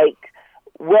 Like,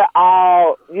 we're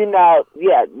all, you know,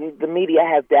 the media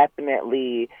has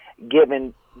definitely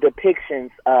given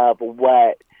depictions of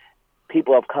what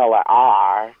people of color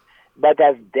are, but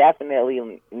that's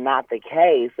definitely not the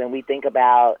case. And we think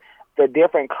about the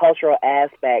different cultural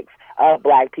aspects of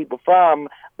black people, from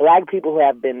black people who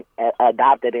have been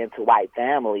adopted into white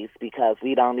families, because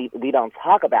we don't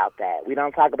talk about that. We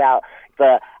don't talk about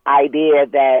the idea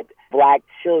that Black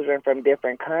children from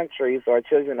different countries or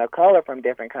children of color from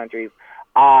different countries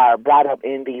are brought up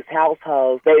in these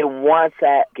households, they want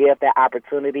to give that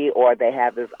opportunity, or they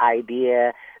have this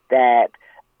idea that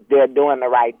they're doing the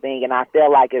right thing. And I feel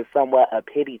like it's somewhat a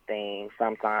pity thing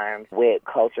sometimes with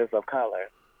cultures of color.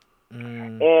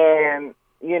 And,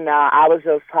 you know, I was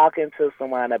just talking to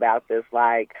someone about this,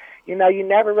 like, you know, you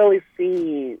never really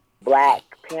see Black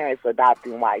parents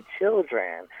adopting white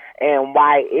children. And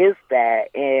why is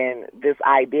that? And this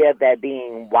idea that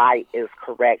being white is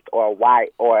correct, or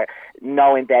white, or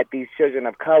knowing that these children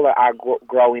of color are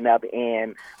growing up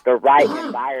in the right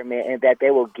environment and that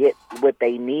they will get what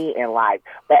they need in life.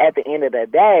 But at the end of the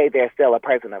day, they're still a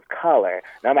person of color,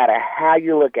 no matter how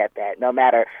you look at that, no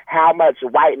matter how much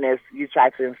whiteness you try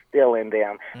to instill in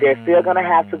them. They're still going to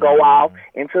have to go off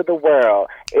into the world,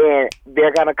 and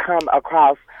they're going to come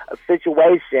across a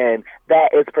situation that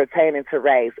is pertaining to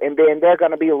race, and then they're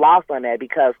going to be lost on that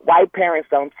because white parents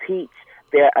don't teach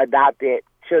their adopted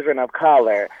children of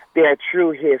color their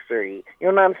true history. You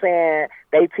know what I'm saying?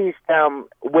 They teach them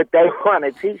what they want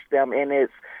to teach them, and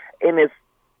it's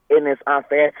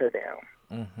unfair to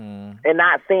them. And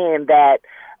not saying that,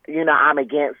 you know, I'm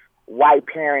against white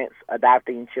parents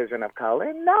adopting children of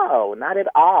color. No, not at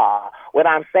all. What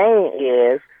I'm saying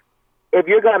is, if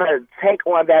you're going to take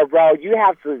on that road, you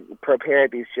have to prepare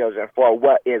these children for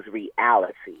what is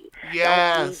reality.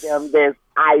 Yes. Don't feed them this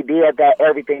idea that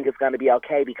everything is going to be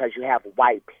okay because you have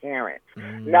white parents.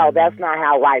 No, that's not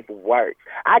how life works.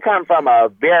 I come from a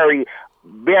very,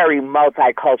 very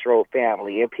multicultural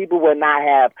family, and people would not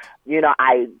have,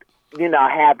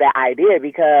 have that idea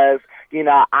because,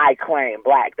 I claim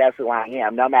Black. That's who I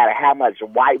am. No matter how much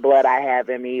white blood I have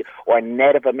in me or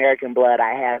Native American blood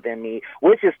I have in me,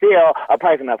 which is still a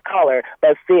person of color,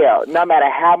 but still, no matter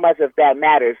how much of that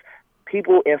matters,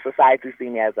 people in society see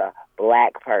me as a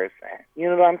Black person. You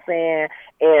know what I'm saying?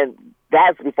 And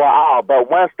that's before all. But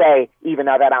once they even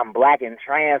know that I'm Black and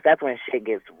trans, that's when shit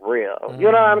gets real.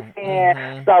 You know what I'm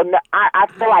saying? So I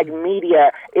feel like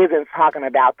media isn't talking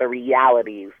about the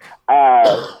realities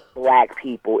of Black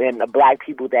people and the Black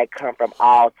people that come from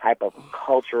all type of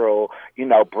cultural,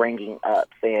 bringing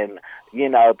ups and,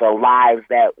 the lives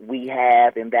that we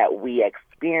have and that we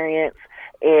experience.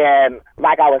 And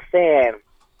like I was saying,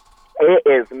 it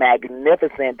is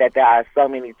magnificent that there are so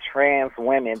many trans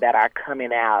women that are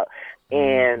coming out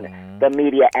in the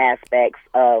media aspects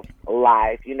of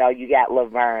life. You got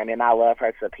Laverne, and I love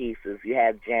her to pieces. You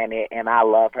have Janet, and I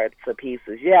love her to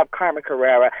pieces. You have Carmen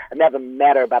Carrera. I never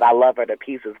met her, but I love her to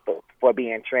pieces for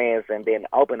being trans and being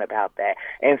open about that.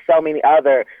 And so many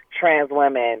other trans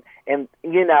women, and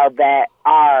that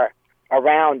are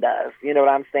around us. You know what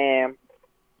I'm saying?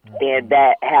 And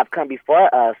that have come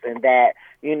before us, and that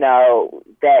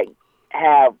that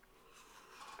have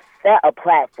set a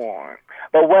platform.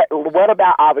 But what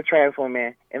about all the trans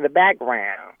women in the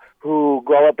background who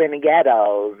grow up in the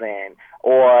ghettos,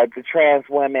 or the trans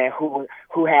women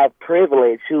who have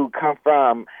privilege, who come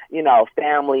from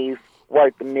families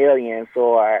worth millions?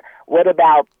 Or what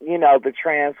about the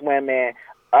trans women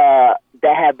that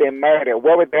have been murdered?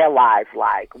 What were their lives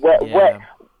like? What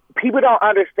people don't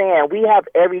understand? We have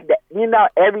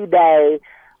everyday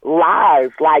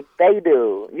lives like they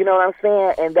do. You know what I'm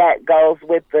saying? And that goes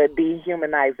with the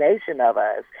dehumanization of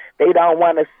us. They don't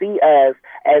want to see us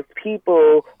as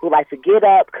people who like to get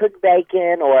up, cook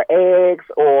bacon or eggs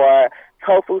or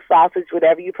tofu sausage,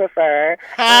 whatever you prefer,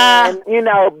 and,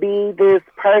 be this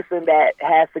person that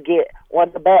has to get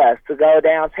on the bus to go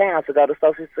downtown, to go to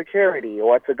Social Security,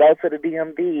 or to go to the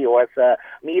DMV, or to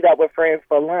meet up with friends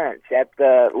for lunch at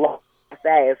the local.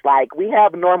 It's like we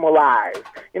have normal lives.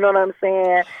 You know what I'm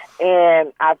saying?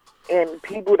 And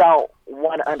people don't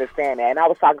want to understand that. And I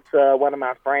was talking to one of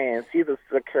my friends. She's a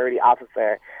security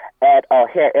officer at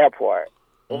O'Hare Airport.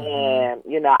 And,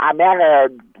 I met her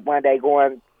one day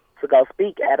going to go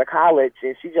speak at a college,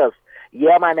 and she just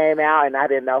yelled my name out, and I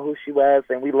didn't know who she was,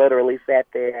 and we literally sat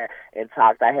there and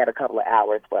talked. I had a couple of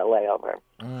hours for a layover.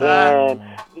 And,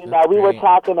 we were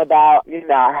talking about,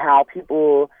 how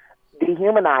people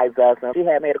dehumanize us. And she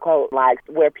had made a quote like,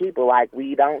 we're people, like,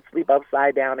 we don't sleep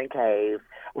upside down in caves.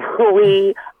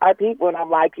 We are people. And I'm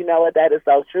like, you know what, that is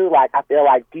so true. Like, I feel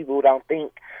like people don't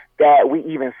think that we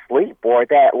even sleep, or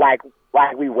that like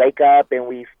we wake up and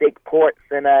we stick ports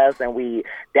in us and we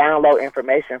download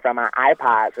information from our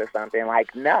iPods or something.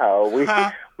 Like, no, we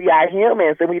are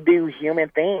humans and we do human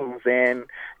things, and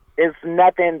it's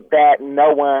nothing that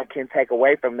no one can take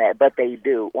away from that, but they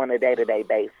do on a day-to-day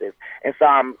basis. And so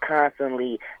I'm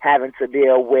constantly having to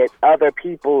deal with other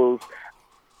people's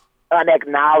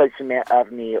unacknowledgement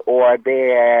of me, or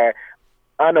their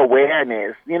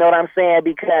unawareness, you know what I'm saying?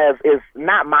 Because it's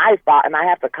not my fault, and I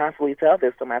have to constantly tell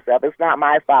this to myself, it's not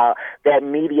my fault that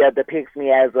media depicts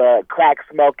me as a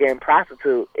crack-smoking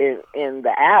prostitute in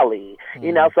the alley,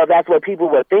 you know, so that's what people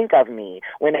would think of me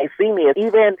when they see me.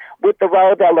 Even with the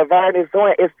role that Laverne is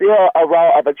doing, it's still a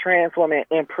role of a trans woman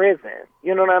in prison,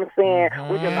 you know what I'm saying?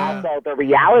 Which is also the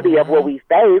reality of what we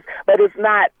face, but it's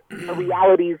not the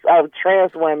realities of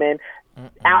trans women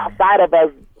outside of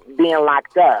us being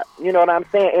locked up. You know what I'm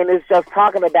saying? And it's just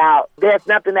talking about, there's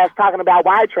nothing that's talking about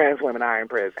why trans women are in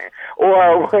prison.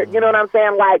 Or, you know what I'm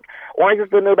saying? Like, Orange is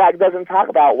the New Black doesn't talk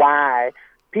about why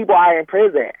people are in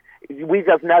prison. We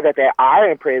just know that they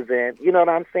are in prison, you know what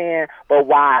I'm saying? But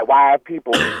why? Why are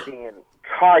people being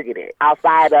targeted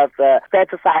outside of the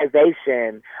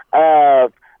fetishization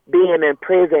of being in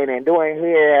prison and doing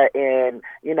hair and,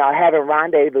 you know, having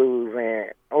rendezvous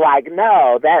and, like,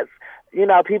 no, that's, you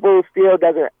know, people still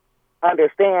doesn't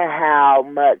understand how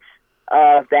much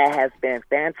of that has been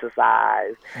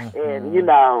fantasized. And, you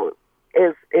know,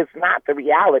 it's not the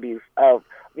realities of,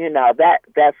 you know,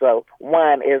 that's a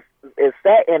one is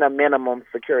set in a minimum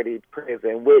security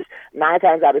prison, which 9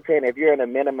 times out of 10, if you're in a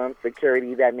minimum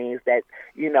security, that means that,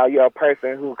 you know, you're a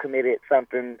person who committed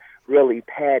something really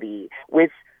petty,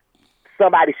 which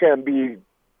somebody shouldn't be,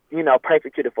 you know,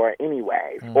 persecuted for it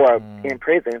anyways, or in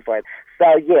prison for it.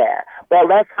 So, yeah. But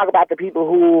let's talk about the people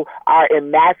who are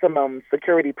in maximum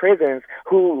security prisons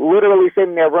who literally sit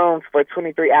in their rooms for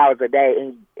 23 hours a day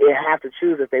and have to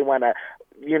choose if they want to,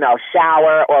 you know,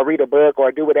 shower or read a book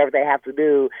or do whatever they have to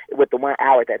do with the 1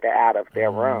 hour that they're out of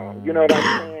their room. You know what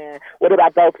I'm saying? What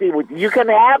about those people? You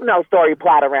couldn't have no story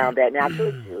plot around that now,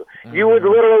 could you? You would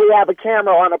literally have a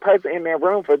camera on a person in their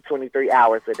room for 23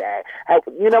 hours a day.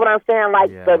 You know what I'm saying? Like,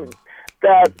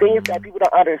 the things that people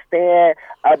don't understand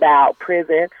about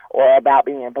prison or about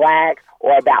being black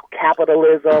or about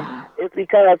capitalism is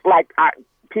because, like,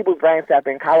 people's brains have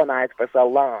been colonized for so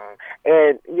long.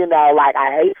 And, you know, like,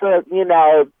 I hate to, you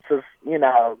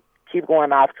know, keep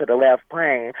going off to the left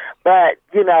plane, but,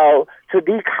 you know, to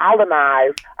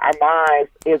decolonize our minds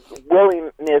is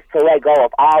willingness to let go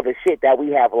of all the shit that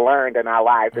we have learned in our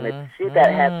lives and the shit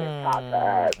that has been taught to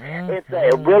us. And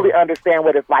to really understand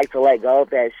what it's like to let go of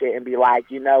that shit and be like,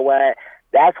 you know what?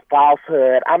 That's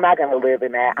falsehood. I'm not going to live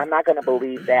in that. I'm not going to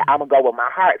believe that. I'm going to go with my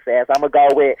heart says. I'm going to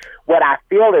go with what I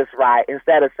feel is right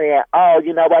instead of saying, oh,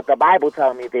 you know what, the Bible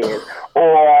told me this.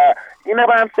 Or, you know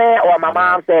what I'm saying? Or my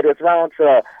mom said it's wrong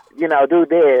to, you know, do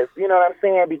this. You know what I'm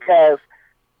saying? Because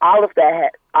all of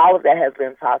that has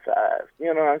been taught to us.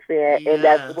 You know what I'm saying? Yes. And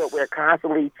that's what we're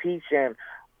constantly teaching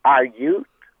our youth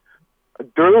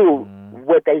through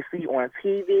what they see on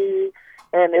TV.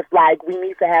 And it's like we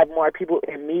need to have more people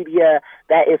in media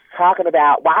that is talking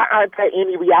about, why aren't there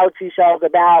any reality shows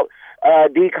about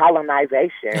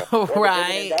decolonization or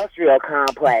the industrial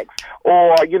complex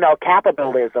or, you know,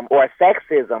 capitalism or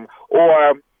sexism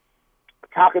or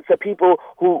talking to people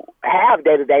who have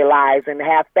day-to-day lives and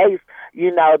have faced,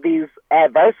 you know, these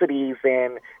adversities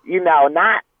and, you know,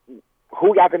 not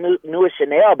who got the newest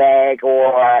Chanel bag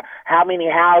or how many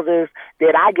houses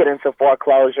did I get into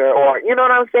foreclosure or, you know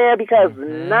what I'm saying? Because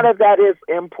none of that is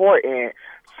important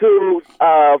to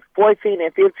a 14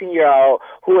 and 15-year-old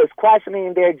who is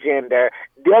questioning their gender,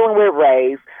 dealing with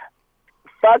race,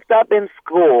 fucked up in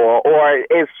school, or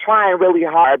is trying really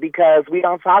hard, because we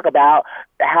don't talk about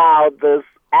how this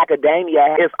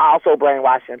academia is also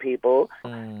brainwashing people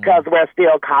because we're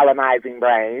still colonizing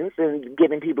brains and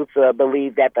getting people to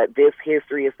believe that this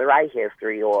history is the right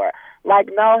history, or like,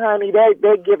 no, honey,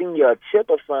 they're giving you a chip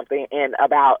of something and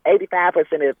about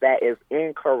 85% of that is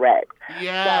incorrect.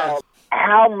 Yes. So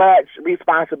how much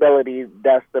responsibility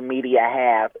does the media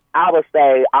have? I would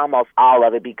say almost all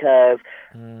of it, because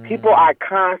people are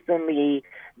constantly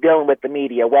dealing with the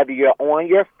media, whether you're on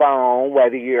your phone,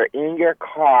 whether you're in your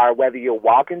car, whether you're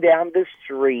walking down the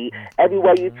street.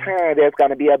 Everywhere you turn, there's going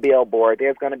to be a billboard.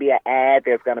 There's going to be an ad.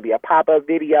 There's going to be a pop-up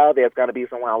video. There's going to be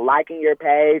someone liking your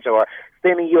page or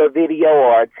sending you a video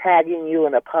or tagging you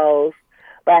in a post.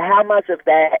 But how much of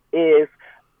that is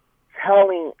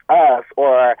telling us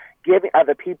or giving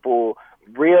other people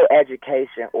real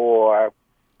education or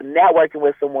networking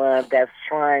with someone that's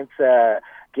trying to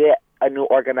get a new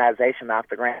organization off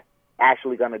the ground,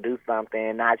 actually going to do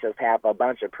something, not just have a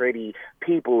bunch of pretty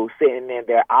people sitting in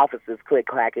their offices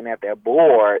click-clacking at their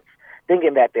boards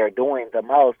thinking that they're doing the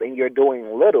most and you're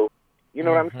doing little. You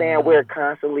know what I'm saying? We're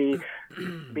constantly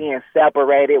being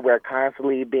separated. We're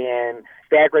constantly being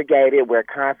segregated. We're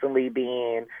constantly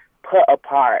being put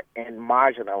apart and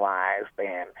marginalized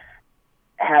and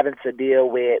having to deal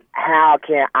with, how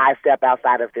can I step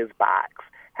outside of this box?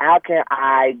 How can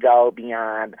I go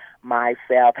beyond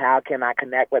myself? How can I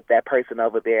connect with that person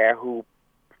over there who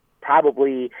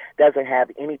probably doesn't have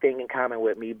anything in common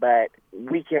with me, but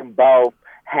we can both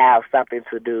have something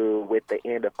to do with the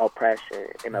end of oppression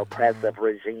and oppressive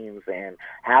regimes? And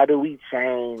how do we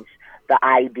change the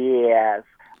ideas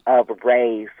of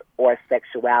race or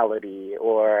sexuality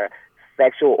or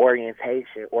sexual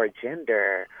orientation or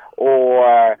gender?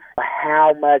 Or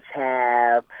how much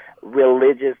have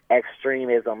religious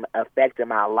extremism affected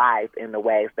my life in the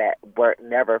ways that were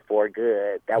never for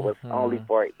good, that was only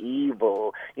for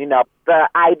evil? You know, the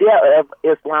idea of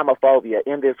Islamophobia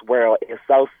in this world is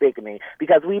so sickening,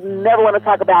 because we never want to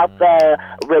talk about the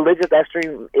religious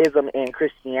extremism in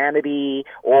Christianity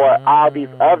or all these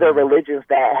other religions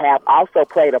that have also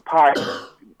played a part in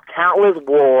countless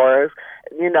wars,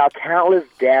 you know, countless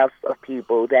deaths of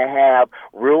people that have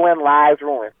ruined lives,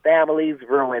 ruined families,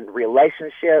 ruined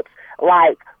relationships.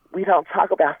 Like, we don't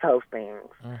talk about those things.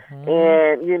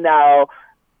 And, you know,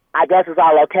 I guess it's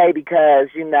all okay because,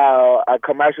 you know, a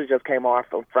commercial just came on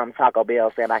from Taco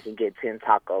Bell saying I can get 10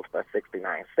 tacos for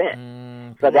 69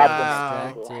 cents. So that's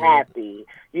what makes people happy,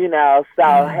 you know.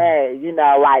 So, hey, you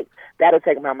know, like, that'll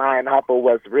take my mind off of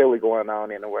what's really going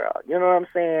on in the world. You know what I'm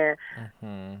saying?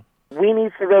 We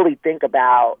need to really think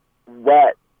about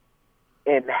what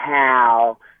and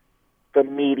how the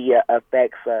media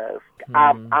affects us.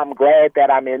 I'm glad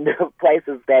that I'm in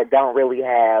places that don't really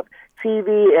have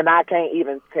TV, and I can't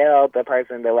even tell the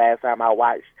person the last time I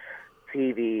watched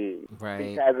TV,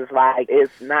 because it's like,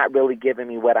 it's not really giving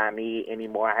me what I need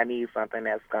anymore. I need something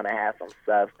that's going to have some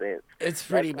substance. It's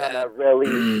pretty bad.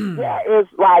 Really, yeah,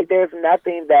 it's like there's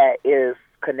nothing that is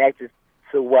connected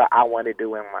to what I want to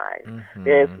do in life.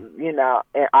 There's, you know,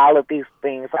 and all of these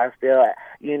things are still,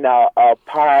 you know, a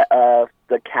part of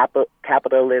the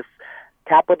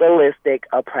capitalistic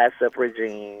oppressive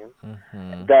regime.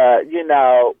 The, you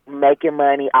know, making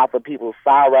money off of people's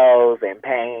sorrows and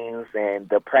pains and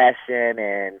depression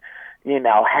and, you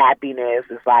know, happiness.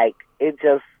 It's like, it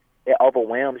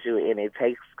overwhelms you and it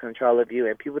takes control of you,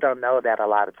 and people don't know that a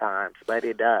lot of times, but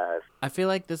it does. I feel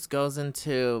like this goes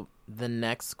into the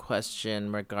next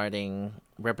question regarding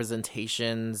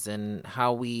representations and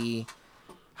how we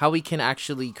can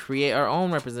actually create our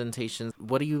own representations.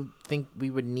 What do you think we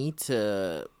would need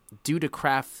to do to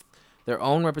craft their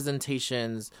own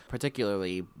representations,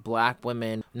 particularly Black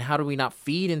women? And how do we not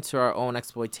feed into our own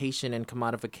exploitation and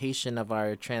commodification of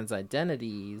our trans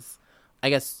identities?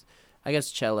 I guess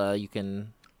Chella, you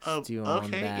can do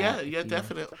on that. Yeah,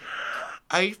 definitely.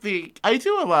 I think I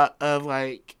do a lot of,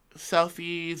 like,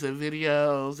 selfies and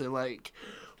videos, and, like,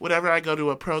 whenever I go to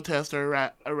a protest or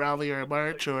a rally or a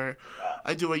march, or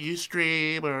I do a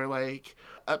Ustream or, like,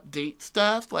 update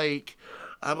stuff, like,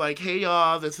 I'm like, hey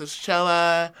y'all, this is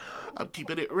Chella, I'm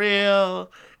keeping it real,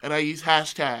 and I use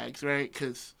hashtags, right,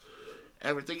 because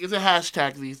everything is a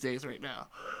hashtag these days right now.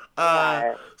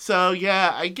 So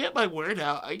yeah, I get my word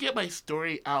out, I get my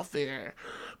story out there,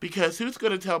 because who's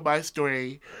going to tell my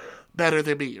story better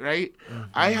than me, right?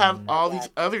 I have all these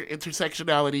other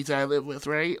intersectionalities I live with,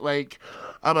 right? Like,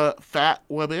 I'm a fat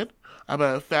woman. I'm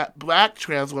a fat Black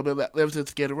trans woman that lives in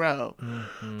Skid Row.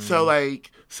 So, like,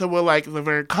 someone like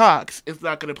Laverne Cox is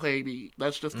not going to play me.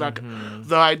 That's just not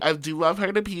though I do love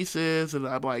her to pieces, and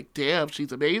I'm like, damn,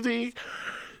 she's amazing.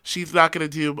 She's not going to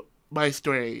do my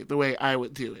story the way I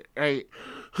would do it, right?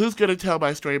 Who's going to tell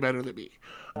my story better than me?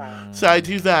 So I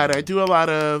do that. I do a lot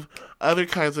of other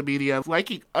kinds of media,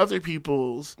 liking other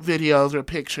people's videos or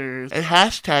pictures and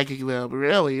hashtagging them,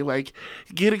 really, like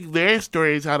getting their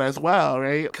stories out as well,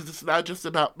 right? Because it's not just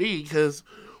about me, because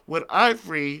when I'm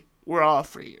free, we're all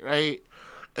free, right?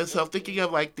 And so thinking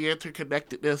of, like, the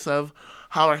interconnectedness of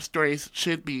how our stories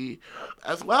should be,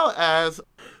 as well as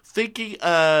thinking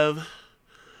of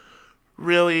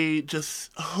really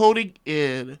just honing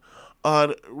in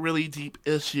on really deep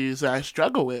issues that I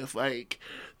struggle with, like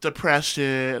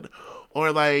depression,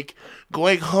 or like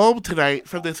going home tonight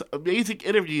from this amazing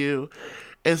interview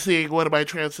and seeing one of my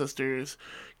trans sisters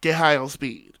get high on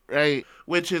speed, right?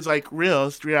 Which is, like, real.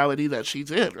 It's the reality that she's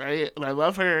in, right? And I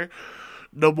love her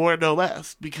no more, no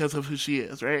less, because of who she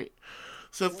is, right?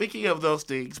 So thinking of those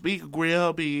things, being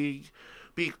real, being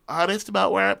honest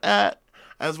about where I'm at,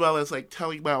 as well as, like,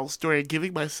 telling my own story and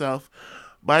giving myself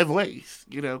my voice,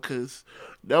 you know, because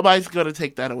nobody's going to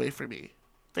take that away from me.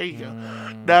 There you go.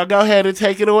 Now go ahead and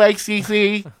take it away,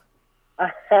 Cece.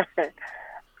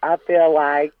 I feel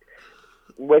like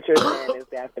what you're saying is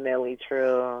definitely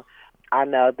true. I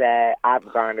know that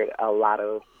I've garnered a lot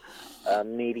of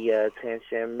media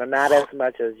attention, but not as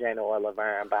much as Jana or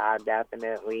Laverne, but I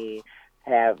definitely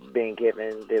have been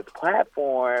given this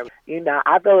platform,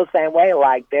 I feel the same way.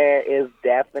 Like, there is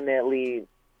definitely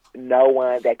no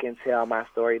one that can tell my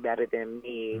story better than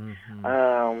me.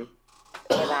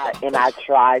 And I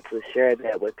try to share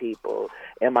that with people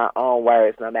in my own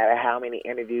words, no matter how many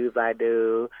interviews I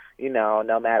do,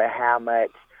 no matter how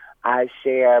much I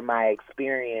share my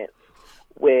experience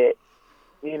with,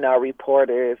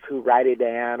 reporters who write it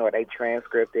down or they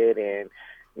transcript it, and,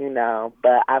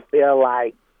 but I feel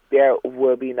like there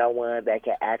will be no one that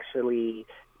can actually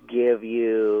give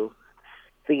you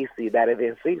Cece better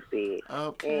than Cece.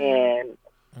 Okay. And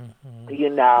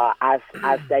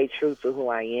I stay true to who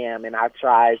I am, and I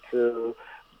try to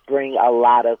bring a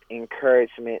lot of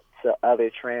encouragement to other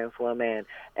trans women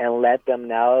and let them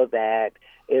know that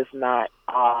it's not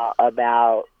all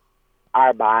about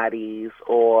our bodies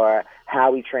or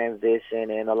how we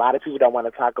transition. And a lot of people don't want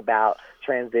to talk about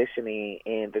transitioning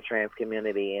in the trans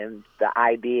community and the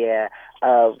idea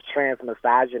of trans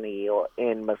misogyny or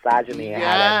in misogyny and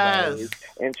how that plays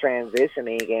in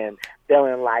transitioning, and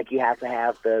feeling like you have to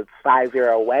have the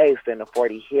 5-0 waist and the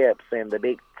 40 hips and the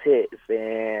big tits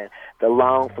and the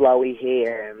long flowy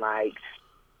hair, and like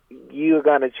you're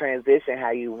gonna transition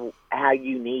how you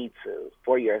need to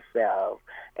for yourself.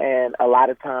 And a lot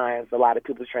of times, a lot of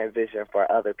people transition for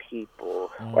other people,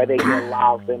 or they get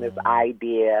lost in this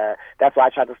idea. That's why I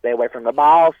try to stay away from the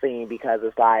ball scene, because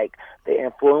it's like the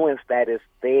influence that is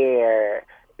there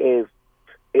is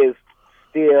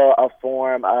still a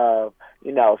form of,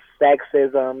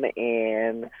 sexism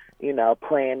and,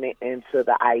 playing into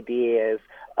the ideas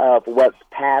of what's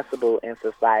passable in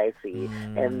society.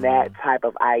 And that type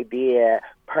of idea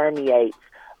permeates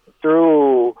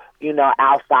through,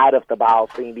 outside of the ball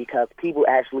scene, because people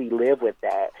actually live with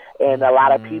that. And a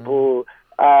lot of people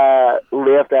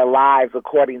live their lives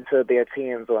according to their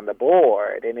tens on the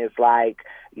board. And it's like,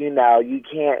 you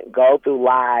can't go through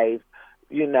life,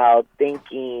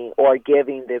 thinking or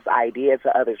giving this idea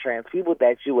to other trans people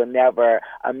that you will never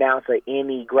amount to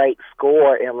any great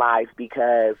score in life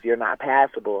because you're not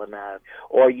passable enough,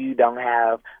 or you don't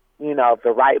have,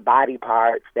 the right body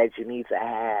parts that you need to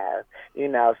have,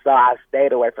 So I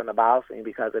stayed away from the ball scene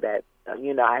because of that.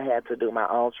 I had to do my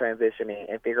own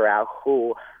transitioning and figure out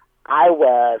who I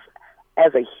was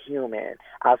as a human,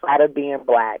 outside of being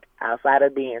Black, outside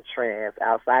of being trans,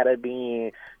 outside of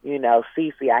being,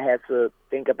 Cece. I had to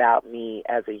think about me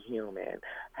as a human.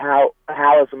 How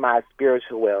is my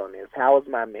spiritual wellness? How is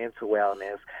my mental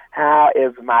wellness? How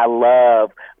is my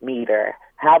love meter?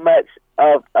 How much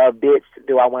of a bitch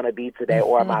do I want to be today,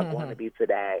 or am I going to be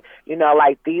today?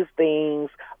 Like, these things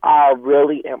are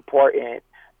really important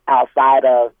outside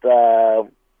of the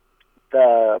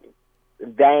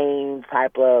vain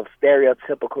type of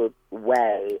stereotypical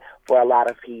way for a lot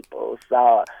of people.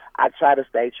 So I try to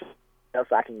stay true so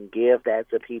I can give that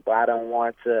to people. I don't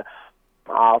want to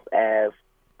come off as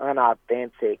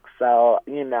unauthentic. So,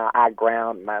 I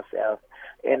ground myself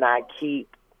and I keep,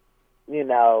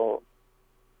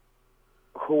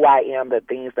 who I am, the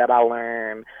things that I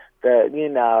learn, the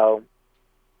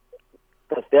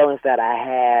feelings that I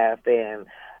have, and,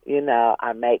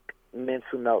 I make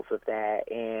mental notes of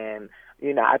that, and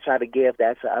I try to give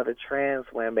that to other trans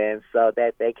women so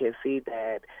that they can see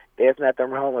that there's nothing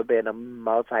wrong with being a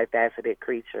multifaceted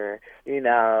creature.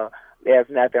 There's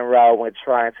nothing wrong with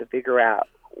trying to figure out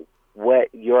what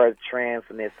your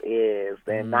transness is,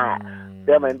 and not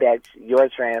feeling that your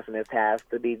transness has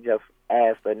to be just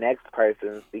as the next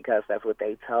person's because that's what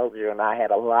they told you. And I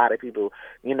had a lot of people,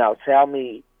 tell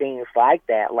me things like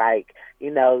that, like,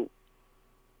 you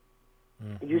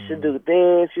should do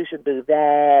this, you should do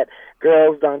that,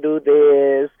 girls don't do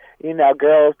this,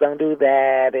 girls don't do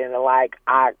that. And, like,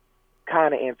 I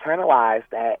kind of internalized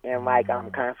that, and, like,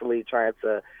 I'm constantly trying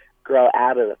to grow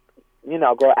out of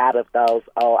those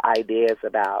old ideas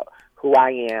about who I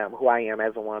am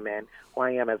as a woman, who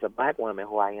I am as a Black woman,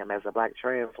 who I am as a Black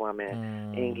trans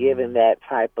woman, and giving that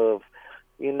type of,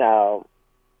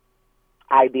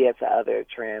 idea to other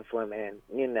trans women,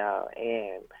 and,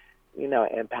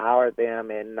 empower them,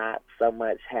 and not so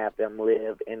much have them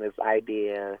live in this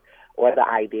idea or the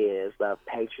ideas of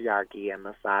patriarchy and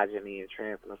misogyny and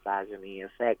trans misogyny and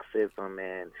sexism,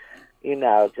 and,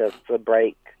 just to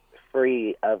break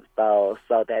free of those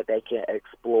so that they can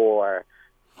explore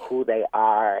who they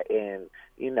are and,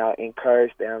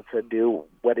 encourage them to do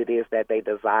what it is that they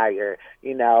desire.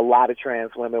 A lot of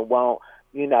trans women won't,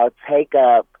 take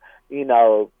up,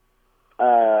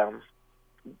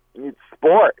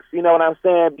 sports, you know what I'm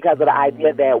saying? Because of the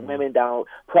idea that women don't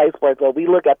play sports. But we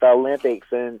look at the Olympics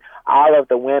and all of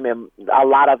the women, a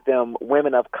lot of them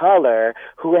women of color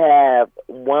who have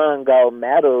won gold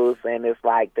medals, and it's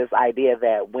like this idea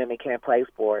that women can't play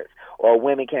sports, or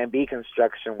women can't be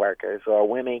construction workers, or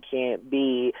women can't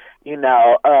be,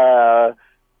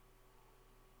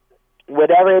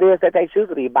 whatever it is that they choose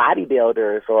to be,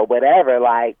 bodybuilders or whatever.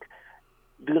 Like,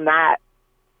 do not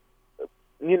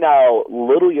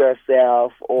little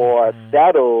yourself or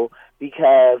settle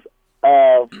because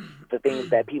of the things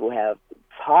that people have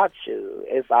taught you.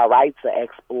 It's all right to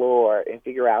explore and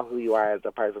figure out who you are as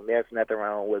a person. There's nothing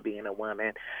wrong with being a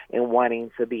woman and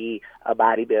wanting to be a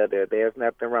bodybuilder. There's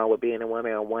nothing wrong with being a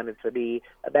woman and wanting to be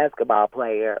a basketball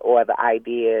player, or the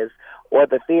ideas or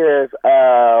the fears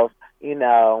of,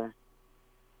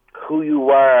 who you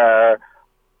were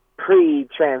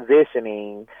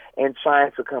pre-transitioning, and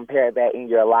trying to compare that in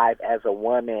your life as a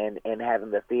woman and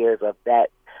having the fears of that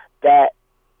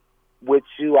which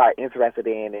you are interested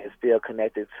in is still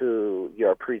connected to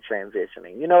your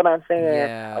pre-transitioning. You know what I'm saying?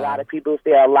 Yeah. A lot of people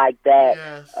feel like that,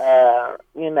 Yes.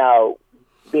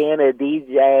 Being a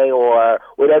DJ or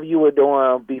whatever you were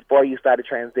doing before you started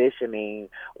transitioning,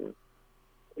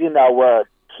 will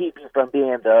keep you from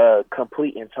being the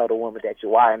complete and total woman that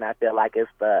you are. And I feel like it's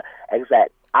the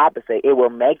exact opposite. It will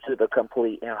make you the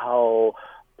complete and whole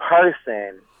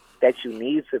person that you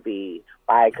need to be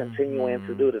by continuing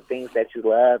to do the things that you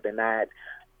love and not,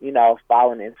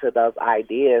 falling into those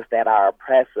ideas that are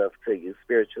oppressive to you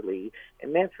spiritually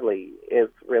and mentally is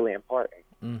really important.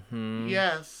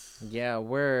 Yes. Yeah,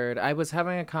 word. I was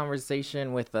having a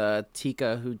conversation with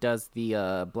Tika, who does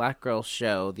the Black Girl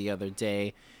show, the other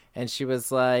day, and she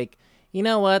was like, you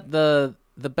know what, the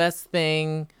best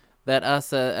thing that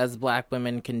us as Black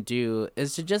women can do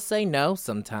is to just say no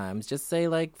sometimes. Just say,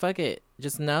 like, fuck it.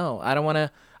 Just no. I don't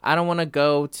want to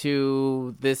go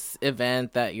to this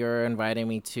event that you're inviting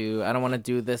me to. I don't want to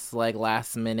do this, like,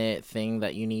 last minute thing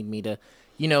that you need me to,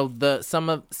 some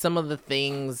of the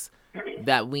things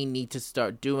that we need to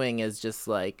start doing is just,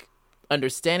 like,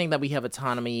 understanding that we have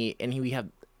autonomy and we have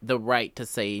the right to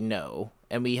say no,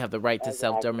 and we have the right to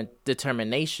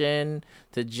self-determination,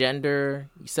 to gender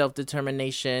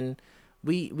self-determination.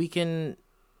 We can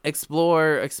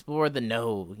explore the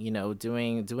no,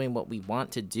 doing what we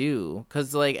want to do,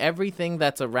 because, like, everything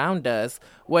that's around us,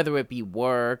 whether it be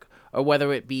work or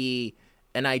whether it be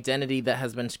an identity that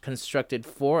has been constructed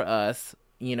for us,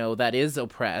 that is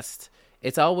oppressed,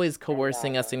 it's always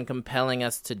coercing us and compelling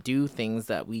us to do things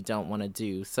that we don't want to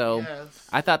do. So Yes.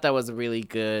 I thought that was really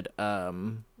good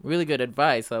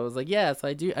advice. I was like, yes,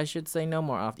 I do. I should say no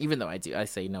more often, even though I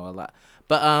say no a lot.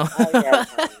 But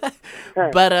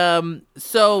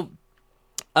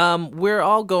we're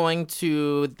all going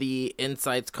to the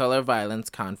Insights Color Violence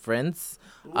Conference.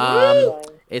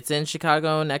 It's in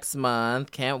Chicago next month.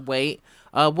 Can't wait.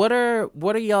 What are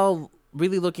y'all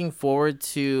really looking forward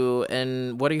to,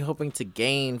 and what are you hoping to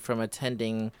gain from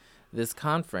attending this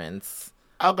conference?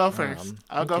 I'll go first.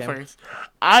 Go first.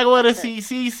 I want to see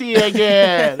Cece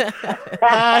again.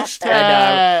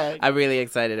 Hashtag. I'm really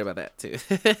excited about that too.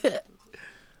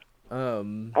 What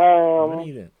are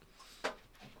you doing?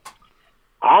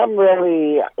 I'm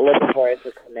really looking forward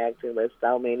to connecting with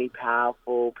so many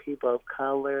powerful people of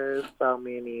color, so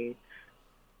many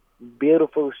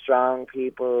beautiful, strong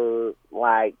people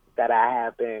like that I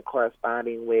have been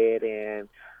corresponding with, and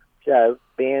just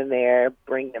being there,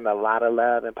 bringing a lot of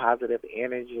love and positive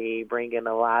energy, bringing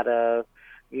a lot of,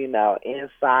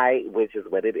 insight, which is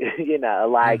what it is,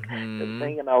 just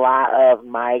bringing a lot of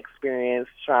my experience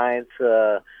trying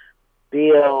to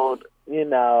build,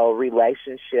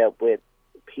 relationship with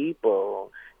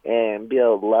people and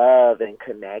build love and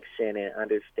connection and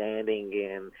understanding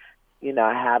and,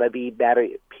 how to be better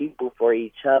people for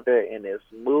each other in this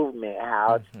movement.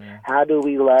 How do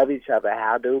we love each other?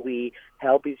 How do we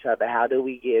help each other? How do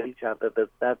we give each other the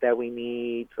stuff that we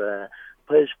need to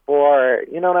push forward?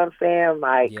 You know what I'm saying?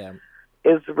 Like,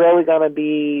 it's really going to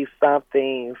be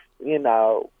something,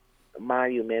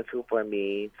 monumental for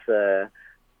me to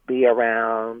be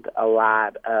around a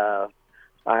lot of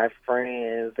my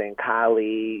friends and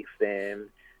colleagues and,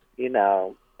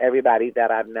 everybody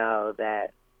that I know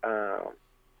that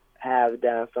have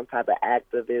done some type of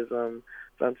activism,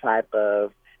 some type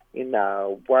of,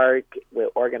 work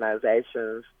with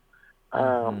organizations,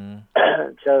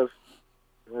 just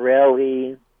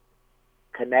really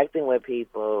connecting with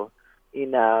people.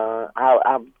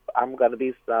 I'm going to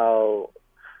be so,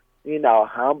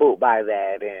 humbled by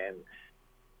that, and,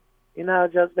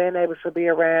 just being able to be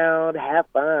around, have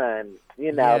fun,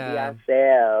 be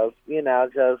ourselves,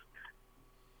 just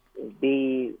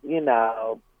be,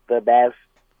 the best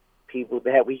people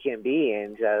that we can be,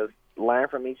 and just learn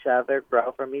from each other,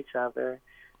 grow from each other,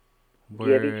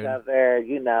 give each other,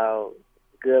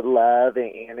 good love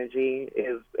and energy.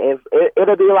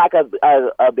 It'll be like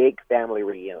a big family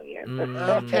reunion.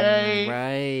 Okay.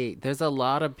 Right. There's a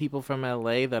lot of people from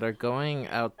LA that are going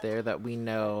out there that we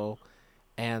know,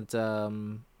 and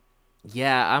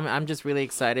yeah, I'm just really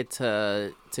excited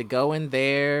to go in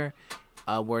there,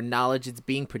 where knowledge is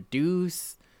being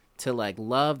produced, to like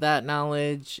love that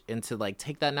knowledge and to like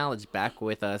take that knowledge back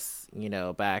with us,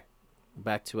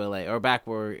 back to LA, or back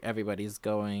where everybody's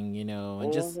going,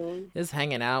 and just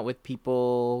hanging out with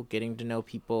people, getting to know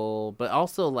people. But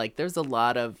also, like, there's a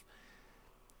lot of,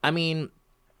 I mean,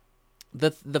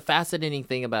 the fascinating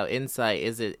thing about Insight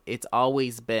is it's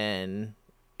always been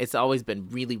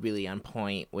really, really on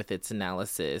point with its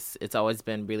analysis. It's always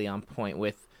been really on point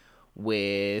with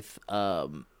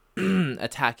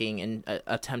attacking and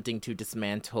attempting to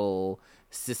dismantle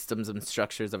systems and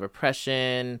structures of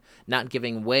oppression, not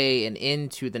giving way and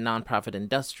into the nonprofit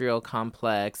industrial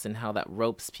complex and how that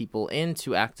ropes people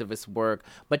into activist work,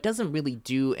 but doesn't really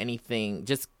do anything,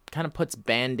 just kind of puts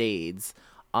band-aids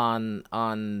on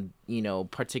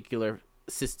particular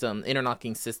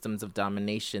interlocking systems of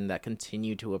domination that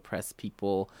continue to oppress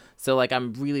people. So like,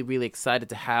 I'm really, really excited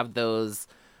to have those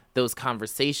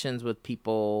conversations with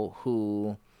people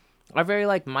who are very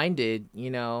like-minded,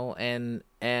 and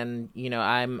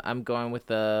I'm going with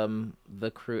the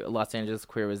Los Angeles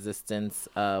Queer Resistance.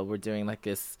 We're doing like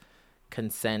this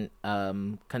consenting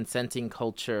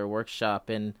culture workshop,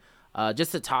 and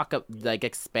just to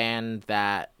expand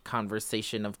that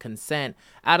conversation of consent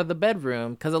out of the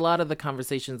bedroom, because a lot of the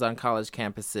conversations on college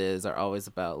campuses are always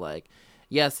about like,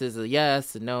 yes is a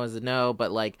yes and no is a no,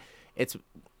 but like, it's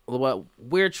what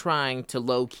we're trying to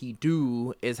low-key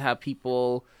do is have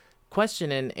people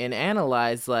question and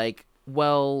analyze, like,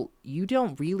 well, you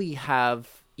didn't really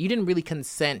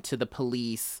consent to the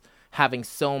police having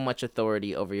so much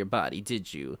authority over your body,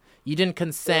 did you? You didn't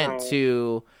consent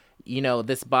to,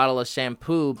 this bottle of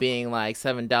shampoo being like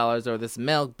 $7 or this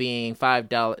milk being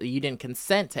 $5. You didn't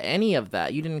consent to any of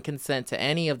that. You didn't consent to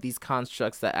any of these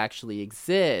constructs that actually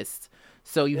exist.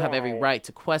 So you have every right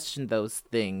to question those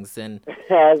things. And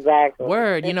exactly.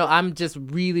 Word, I'm just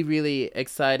really, really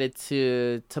excited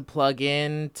to plug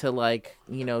in, to like,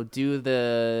 do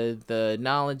the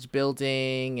knowledge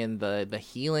building and the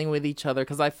healing with each other.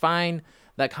 Because I find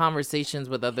that conversations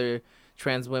with other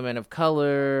trans women of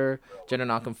color, gender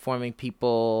nonconforming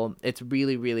people, it's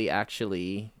really, really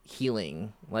actually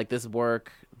healing. Like, this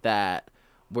work that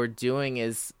we're doing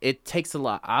it takes a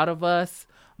lot out of us,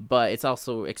 but it's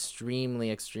also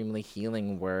extremely, extremely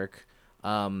healing work.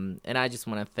 And I just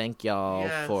want to thank y'all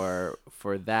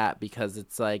for that, because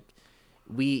it's like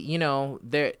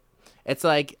it's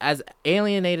like, as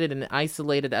alienated and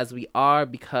isolated as we are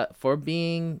for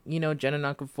being, gender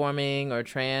nonconforming or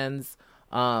trans,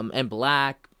 and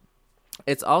Black,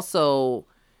 it's also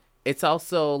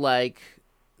like,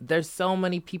 there's so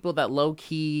many people that low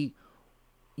key,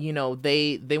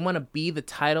 they want to be the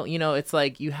title, it's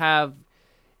like you have,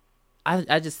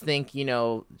 I just think,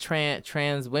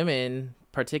 trans women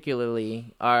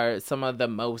particularly are some of the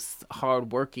most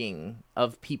hardworking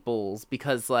of peoples,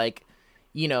 because like,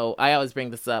 I always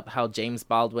bring this up, how James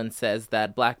Baldwin says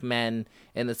that Black men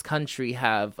in this country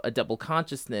have a double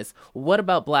consciousness. What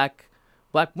about Black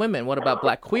women? What about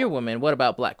Black queer women? What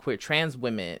about Black queer trans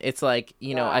women? It's like,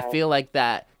 I feel like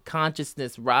that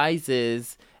consciousness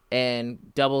rises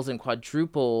and doubles and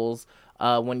quadruples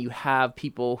when you have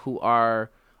people who are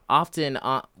often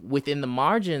within the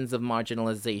margins of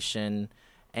marginalization.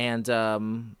 And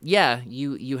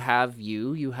you have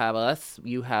us,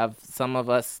 you have some of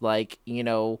us, like,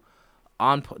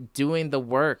 on doing the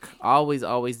work,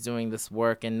 always doing this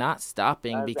work and not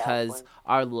stopping, because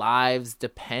our lives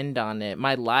depend on it.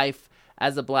 My life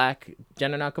as a Black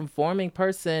gender nonconforming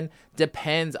person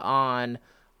depends on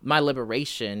my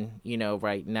liberation,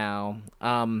 right now.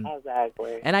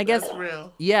 Exactly. And I guess, that's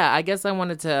real. Yeah, I guess I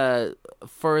wanted to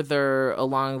further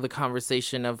along the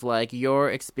conversation of like your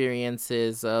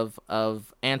experiences of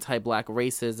anti-Black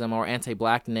racism or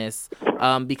anti-Blackness,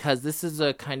 because this is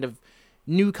a kind of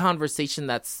new conversation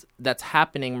that's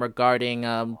happening regarding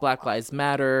Black Lives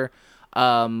Matter,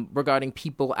 regarding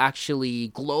people actually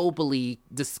globally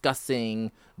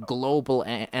discussing global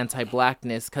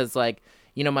anti-Blackness, because like,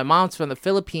 my mom's from the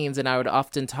Philippines, and I would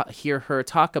often hear her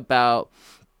talk about,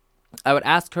 I would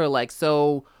ask her like,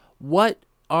 so what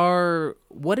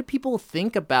do people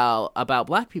think about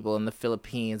Black people in the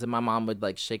Philippines? And my mom would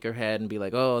like shake her head and be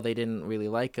like, oh, they didn't really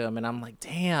like them. And I'm like,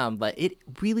 damn, but it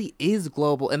really is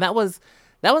global. And that was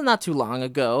that was not too long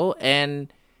ago,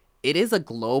 and it is a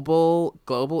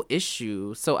global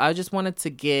issue. So I just wanted to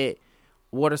get,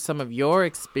 what are some of your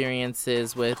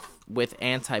experiences with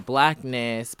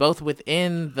anti-Blackness, both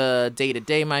within the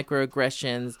day-to-day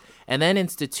microaggressions and then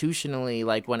institutionally,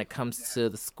 like when it comes to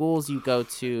the schools you go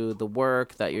to, the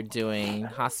work that you're doing,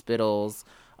 hospitals.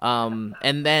 And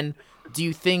then do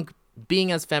you think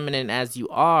being as feminine as you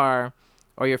are,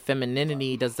 or your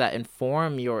femininity, does that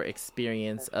inform your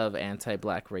experience of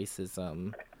anti-Black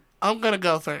racism? I'm going to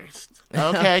go first,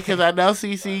 okay? Because I know,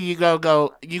 Cece, you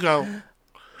go.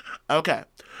 Okay.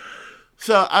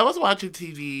 So I was watching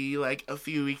TV like a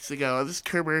few weeks ago, and this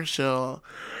commercial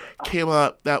came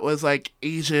up that was like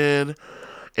Asian.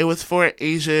 It was for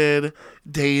Asian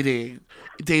dating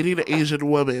an Asian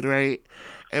woman, right?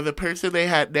 And the person they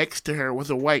had next to her was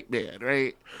a white man,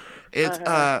 right? It's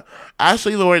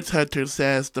Ashley Lawrence Hunter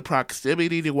says the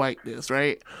proximity to whiteness,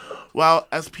 right? While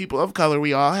as people of color,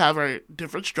 we all have our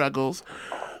different struggles.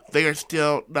 They are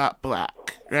still not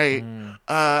Black, right?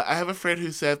 I have a friend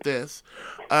who said this.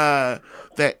 That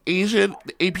the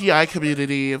API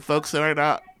community and folks that are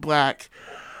not Black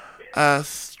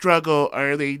struggle,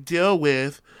 or they deal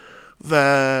with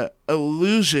the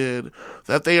illusion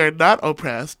that they are not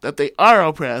oppressed, that they are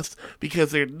oppressed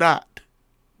because they're not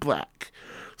Black.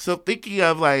 So thinking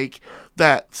of like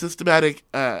that systematic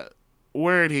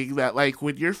wording that like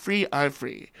when you're free, I'm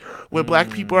free. When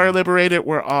Black people are liberated,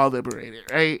 we're all liberated,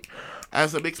 right?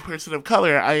 As a mixed person of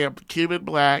color, I am Cuban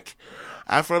Black,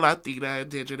 Afro-Latina,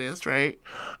 Indigenous, right?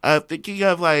 Thinking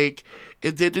of, like,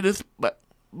 Indigenous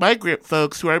migrant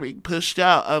folks who are being pushed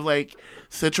out of, like,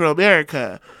 Central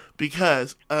America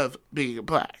because of being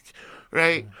Black,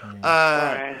 right?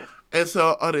 Right. And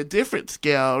so on a different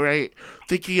scale, right,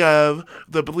 thinking of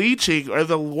the bleaching or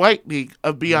the whitening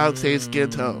of Beyonce's skin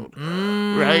tone,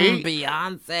 right?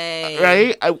 Beyonce.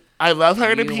 Right? I love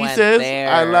her to You pieces. went there.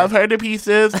 I love her to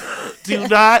pieces. Do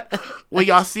not, when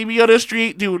y'all see me on the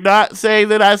street, do not say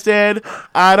that I said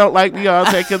I don't like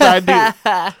Beyonce, because I do.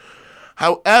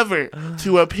 However,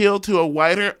 to appeal to a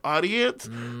wider audience,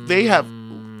 they have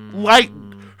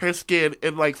lightened her skin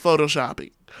in like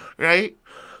photoshopping, right?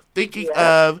 Thinking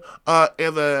of,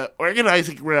 in the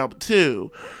organizing realm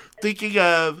too, thinking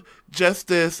of just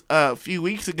this a few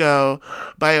weeks ago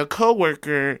by a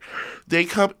coworker, they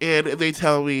come in and they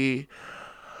tell me,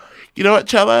 you know what,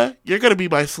 Chella, you're going to be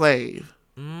my slave.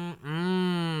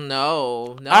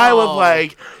 No. I was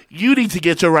like, you need to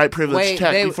get your white privilege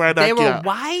checked before I knock you out. They were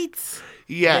white?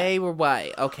 Yeah. They were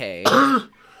white. Okay.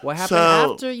 What happened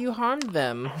So, after you harmed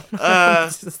them?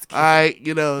 it's my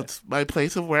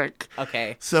place of work.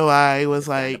 Okay. So I was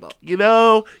like, you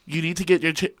need to get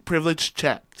your privilege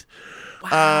checked.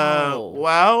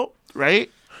 Wow.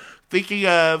 Right? Thinking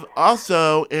of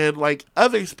also in like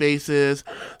other spaces,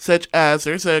 such as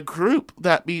there's a group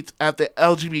that meets at the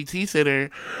LGBT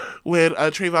Center when a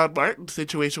Trayvon Martin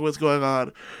situation was going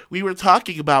on. We were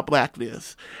talking about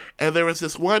Blackness. And there was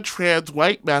this one trans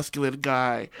white masculine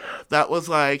guy that was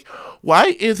like,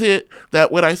 why is it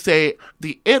that when I say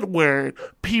the N-word,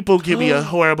 people give me a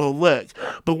horrible look?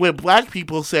 But when Black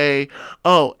people say,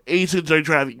 oh, Asians are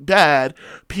driving bad,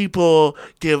 people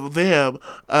give them,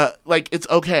 it's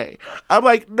okay. I'm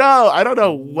like, no, I don't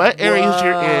know what areas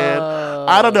you're in.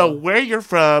 I don't know where you're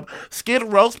from. Skid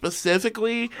Row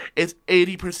specifically is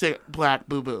 80% Black,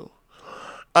 boo-boo.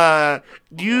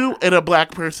 You and a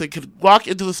Black person could walk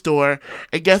into the store,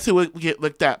 and guess who would get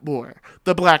looked at more?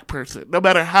 The Black person, no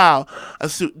matter how a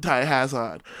suit and tie has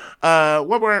on.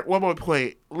 One more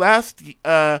point.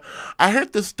 I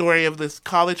heard the story of this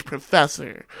college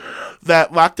professor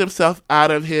that locked himself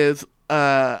out of his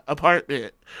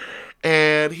apartment,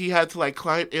 and he had to like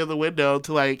climb in the window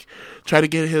to like try to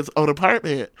get his own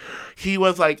apartment. He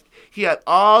had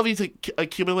all these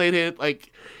accumulated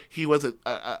like. He was an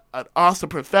awesome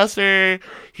professor.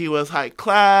 He was high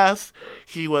class.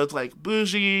 He was like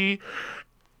bougie.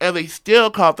 And they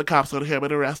still called the cops on him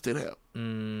and arrested him.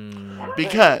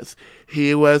 Because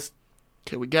he was,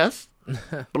 can we guess?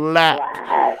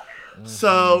 Black.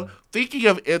 So thinking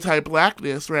of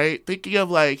anti-Blackness, right? Thinking of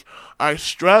like our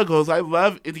struggles. I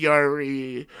love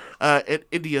Indiari, an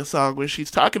India song where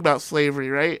she's talking about slavery,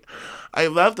 right? I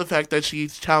love the fact that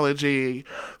she's challenging,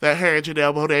 that her and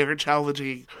Janelle Monáe are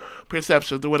challenging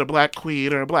perceptions of what a Black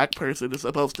queen or a Black person is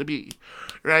supposed to be,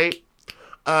 right?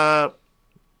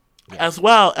 As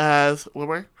well as,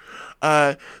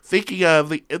 thinking of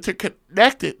the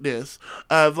interconnectedness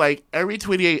of, like, every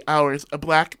 28 hours, a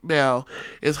Black male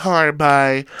is harmed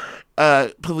by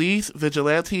police,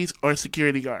 vigilantes, or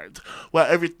security guards. While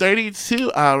every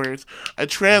 32 hours, a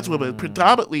trans woman,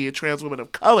 predominantly a trans woman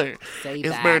of color,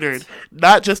 is murdered,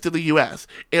 not just in the U.S.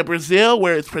 In Brazil,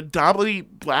 where it's predominantly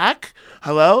black,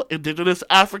 indigenous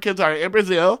Africans are in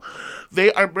Brazil,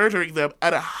 they are murdering them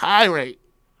at a high rate.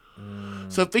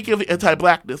 So think of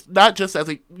anti-blackness not just as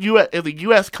in the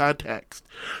U.S. context,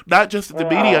 not just in the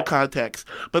media context,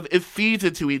 but it feeds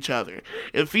into each other.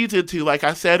 It feeds into, like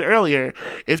I said earlier,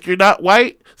 if you're not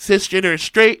white, cisgender,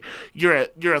 straight, you're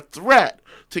a threat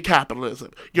to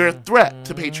capitalism. You're a threat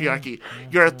to patriarchy.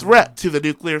 You're a threat to the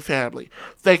nuclear family.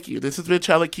 Thank you. This has been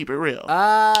Chella. Keep it real.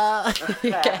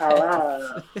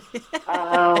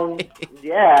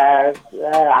 Yes,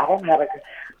 I don't have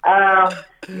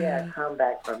come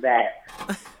back from that.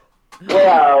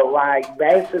 Well, like,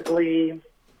 basically,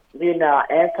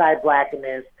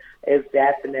 anti-blackness is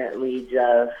definitely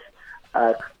just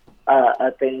a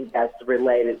thing that's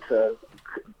related to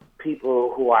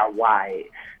people who are white.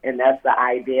 And that's the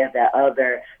idea that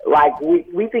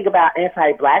we think about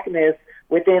anti-blackness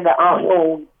within the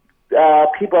own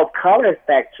people of color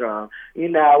spectrum,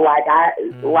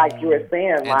 like you were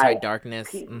saying,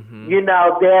 anti-darkness.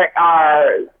 There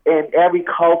are, in every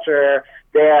culture,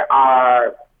 there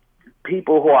are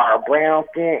people who are brown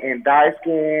skin and dark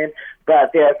skin,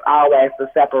 but there's always the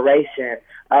separation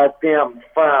of them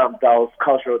from those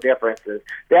cultural differences.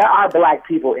 There are black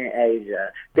people in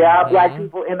Asia. There are black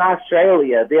people in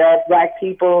Australia. There are black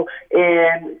people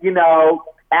in,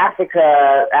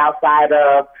 Africa, outside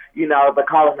of, the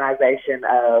colonization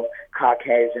of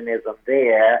Caucasianism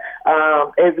there.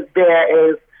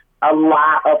 There is a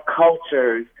lot of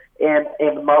cultures, and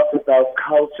in most of those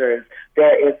cultures,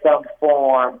 there is some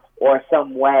form or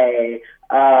some way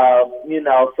of,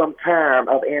 some term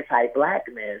of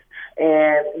anti-blackness.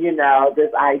 And,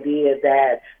 this idea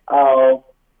that,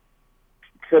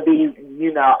 to be,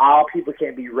 all people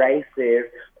can be racist,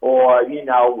 or,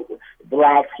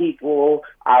 black people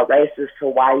are racist to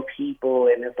white people.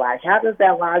 And it's like, how does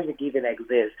that logic even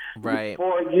exist? Right.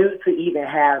 For you to even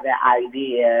have that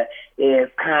idea is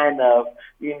kind of,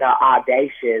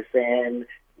 audacious and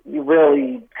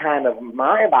really kind of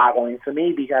mind-boggling to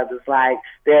me, because it's like,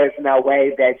 there's no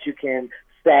way that you can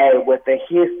say with the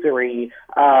history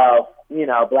of,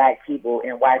 black people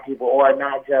and white people, or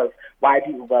not just white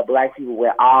people, but black people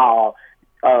with all,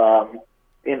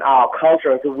 in all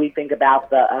cultures. If we think about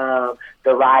the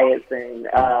riots in,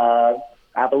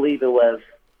 I believe it was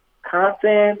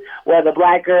Compton, where the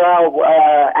black girl,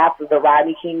 after the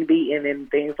Rodney King beating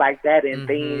and things like that, and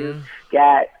things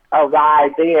got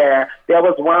arrived there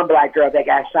was one black girl that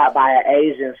got shot by an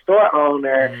Asian store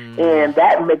owner, and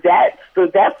that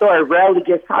story rarely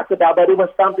gets talked about, but it was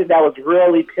something that was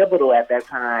really pivotal at that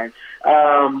time.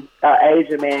 An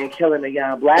Asian man killing a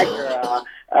young black girl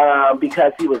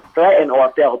because he was threatened or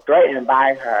felt threatened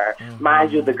by her.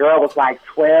 Mind you, the girl was like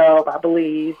 12, I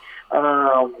believe.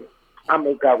 I'm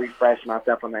going to go refresh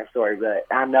myself on that story, but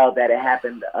I know that it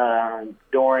happened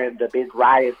during the big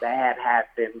riots that had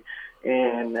happened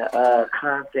in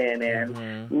Compton,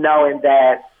 and knowing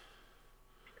that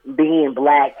being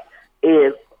black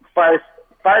is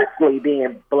firstly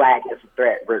being black is a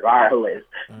threat regardless.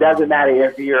 Doesn't matter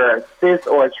if you're cis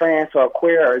or trans or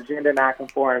queer or gender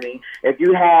nonconforming. If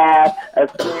you have a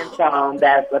skin tone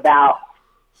that's about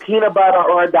peanut butter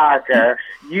or darker,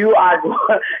 you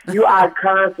are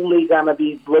constantly going to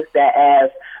be looked at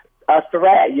as a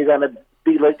threat. You're going to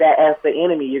be looked at as the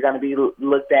enemy. You're going to be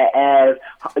looked at as,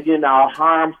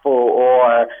 harmful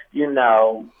or,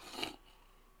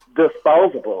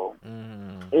 disposable.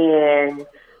 And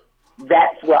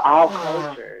that's with all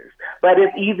cultures. But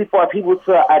it's easy for people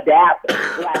to adapt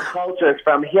black cultures,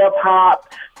 from hip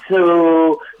hop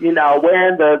to,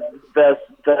 wearing the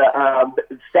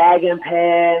sagging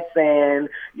pants, and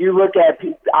you look at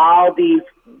all these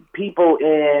people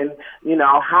in,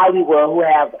 Hollywood who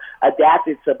have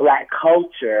adapted to black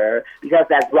culture, because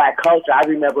that's black culture. I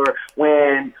remember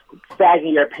when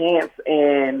sagging your pants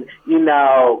and,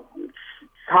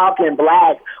 talking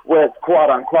black was, quote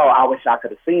unquote, I wish I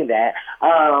could have seen that,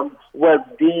 was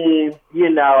deemed,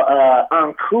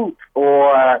 uncouth,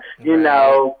 or,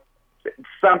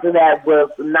 something that was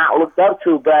not looked up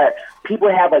to. But people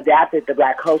have adapted to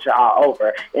black culture all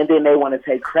over, and then they want to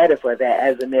take credit for that,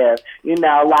 as in if,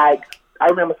 like, I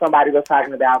remember somebody was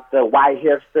talking about the white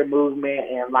hipster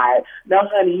movement, and like, no,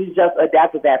 honey, you just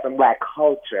adapted that from black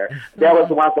culture. There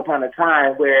was once upon a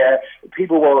time where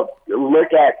people will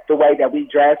look at the way that we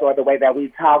dress or the way that we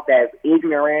talk as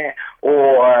ignorant,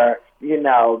 or,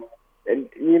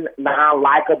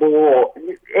 non-likable.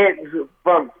 It's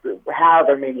from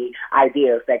however many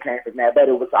ideas that came from that, but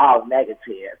it was all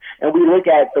negative. And we look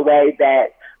at the way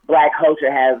that Black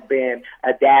culture has been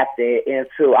adapted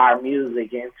into our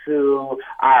music, into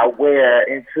our wear,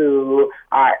 into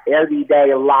our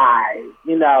everyday lives.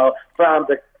 You know, from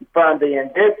the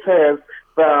indigenous,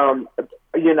 from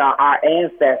our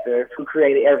ancestors who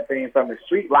created everything from the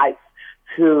street lights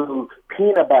to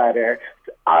peanut butter,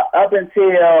 up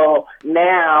until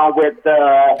now with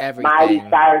the Miley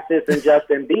Cyrus and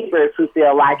Justin Bieber, who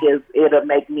feel like it'll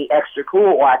make me extra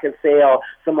cool, or I can sell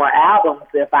some more albums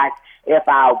if I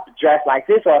dress like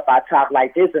this, or if I talk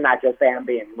like this, and I just say I'm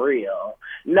being real.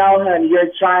 No, honey, you're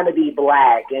trying to be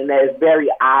Black, and it's very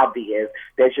obvious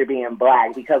that you're being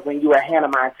Black, because when you were Hannah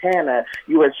Montana,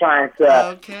 you were trying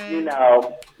to,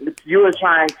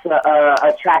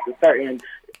 attract a certain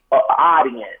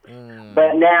audience.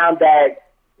 But now that,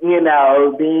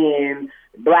 being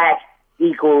Black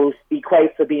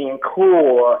equates to being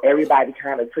cool, everybody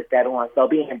kind of took that on. So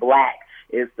being Black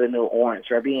is the new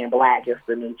orange, or being Black is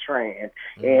the new trans.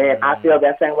 And I feel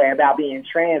that same way about being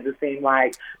trans. It seemed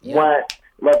like once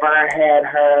Laverne had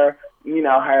her,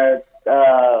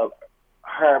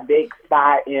 her big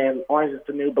spot in Orange is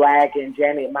the New Black, and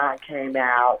Janet Mock came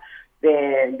out,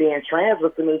 then being trans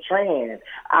was the new trend.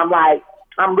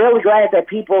 I'm really glad that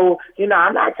people,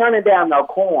 I'm not turning down no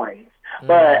coins.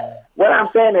 But what I'm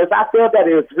saying is, I feel that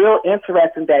it's real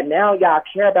interesting that now y'all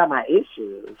care about my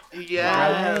issues.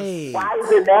 Yes. Right. Why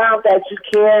is it now that you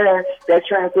care that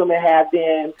trans women have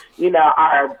been,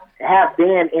 have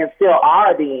been and still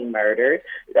are being murdered?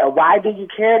 Why do you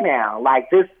care now? Like,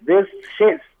 this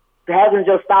shit hasn't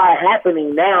just started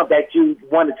happening now that you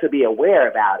wanted to be aware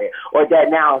about it, or that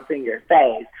now it's in your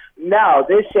face. No,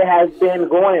 this shit has been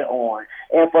going on.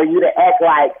 And for you to act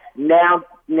like now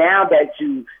that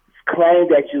you claim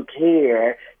that you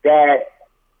care, that,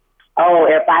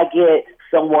 if I get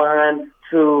someone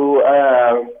to,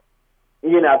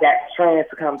 that's trans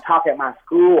to come talk at my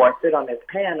school or sit on this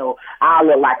panel, I'll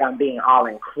look like I'm being all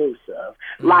inclusive.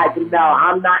 Like, no,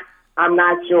 I'm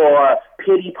not your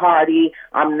pity party.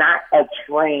 I'm not a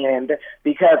trend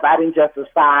because I didn't just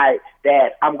decide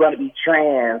that I'm going to be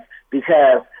trans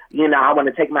because, I want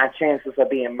to take my chances of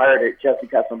being murdered just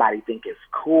because somebody think it's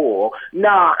cool. No,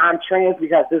 I'm trans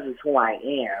because this is who I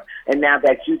am. And now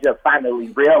that you just finally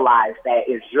realize that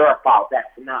it's your fault, that's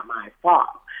not my fault.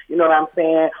 You know what I'm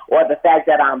saying? Or the fact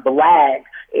that I'm Black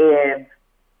and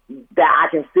that I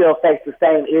can still face the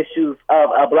same issues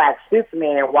of a Black cis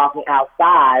man walking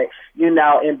outside,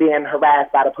 and being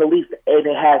harassed by the police. And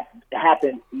it has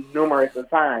happened numerous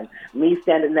times. Me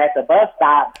standing at the bus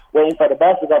stop, waiting for the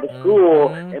bus to go to school,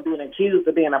 and being accused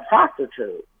of being a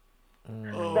prostitute.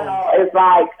 So it's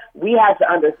like, we have to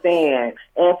understand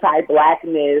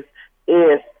anti-Blackness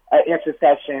is an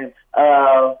intersection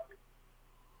of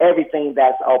everything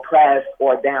that's oppressed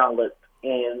or downlooked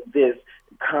in this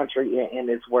country, in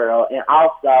this world. And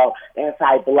also,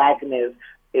 anti-Blackness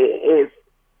is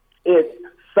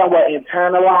somewhat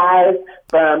internalized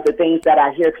from the things that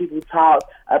I hear people talk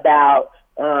about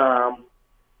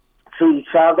to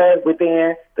each other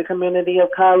within the community of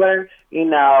color.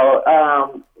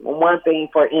 One thing,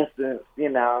 for instance,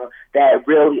 that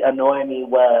really annoyed me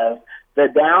was the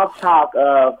down talk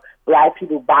of Black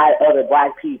people by other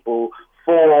Black people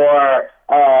for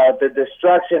the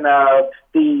destruction of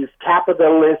these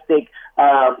capitalistic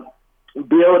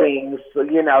buildings,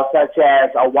 such as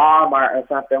a Walmart or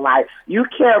something. Like, you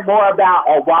care more about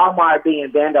a Walmart being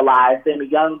vandalized than a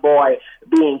young boy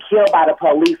being killed by the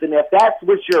police. And if that's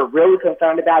what you're really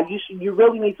concerned about, you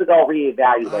really need to go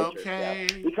reevaluate yourself.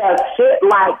 Because shit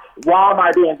like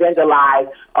Walmart being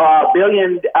vandalized, $1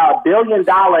 billion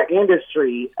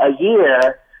industry a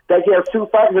year, that gives two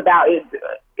fucks about it.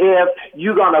 If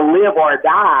you're going to live or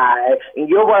die, and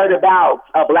you're worried about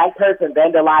a Black person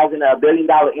vandalizing a $1 billion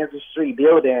industry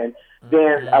building,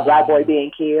 then a Black boy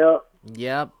being killed.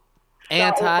 Yep.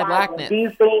 Anti-Blackness.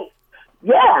 These things,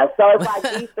 so it's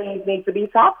like these things need to be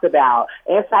talked about.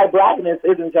 Anti-Blackness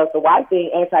isn't just a white thing.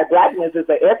 Anti-Blackness is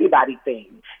an everybody thing.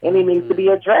 And it needs to be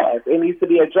addressed. It needs to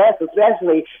be addressed,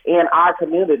 especially in our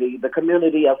community, the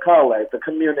community of color, the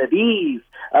communities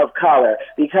of color,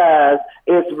 because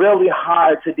it's really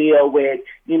hard to deal with,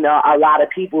 a lot of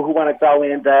people who want to throw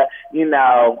in the,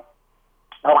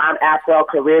 I'm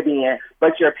Afro-Caribbean,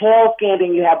 but you're pale-skinned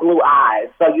and you have blue eyes.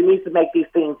 So you need to make these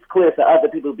things clear to other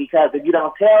people, because if you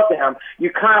don't tell them,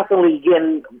 you're constantly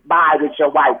getting by with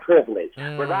your white privilege,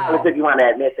 regardless if you want to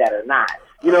admit that or not.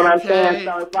 You know what I'm saying?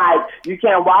 So it's like, you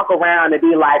can't walk around and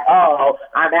be like, oh,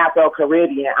 I'm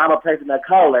Afro-Caribbean, I'm a person of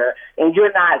color, and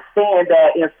you're not saying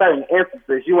that in certain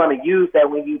instances. You want to use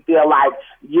that when you feel like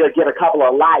you'll get a couple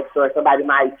of likes, or somebody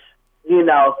might, you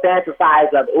know,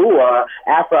 fantasize of, ooh,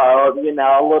 Afro, you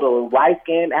know, a little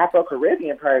white-skinned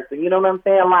Afro-Caribbean person. You know what I'm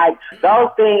saying? Like, those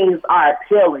things are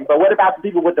appealing. But what about the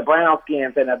people with the brown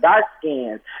skins and the dark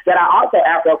skins that are also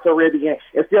Afro-Caribbean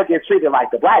and still get treated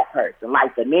like the black person,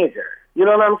 like the nigger? You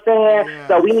know what I'm saying? Yes.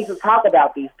 So we need to talk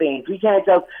about these things. We can't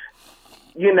just,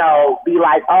 you know, be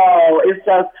like, oh, it's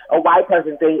just a white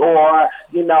person thing, or,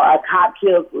 you know, a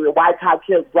white cop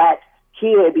kills black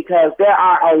kid, because there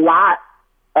are a lot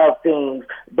of things.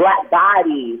 Black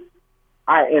bodies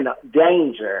are in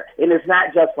danger, and it's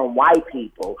not just from white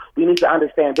people. We need to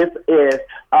understand this is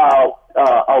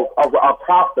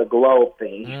across the globe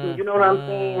thing. You know what I'm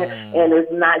saying? And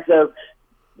it's not just,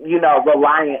 you know,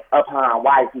 reliant upon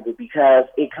white people, because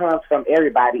it comes from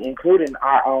everybody, including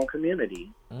our own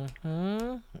community.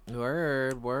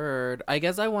 Word. I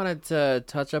guess I wanted to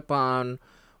touch up on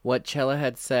what Chella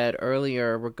had said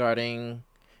earlier regarding,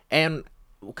 and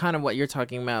kind of what you're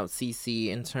talking about, Cece,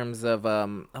 in terms of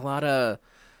a lot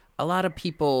of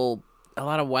people, a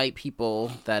lot of white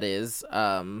people, that is,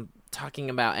 talking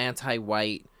about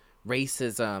anti-white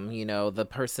racism. You know, the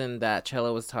person that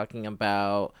Chella was talking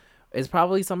about is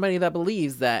probably somebody that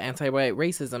believes that anti-white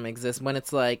racism exists, when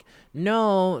it's like,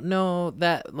 no,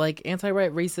 that, like,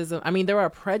 anti-white racism, I mean, there are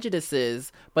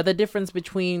prejudices, but the difference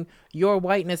between your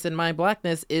whiteness and my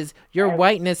blackness is your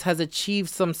whiteness has achieved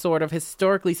some sort of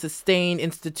historically sustained,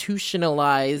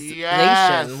 institutionalized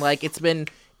nation. Like, it's been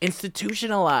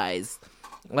institutionalized.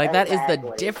 Like, that is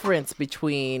the difference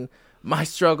between my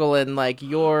struggle and, like,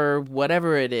 your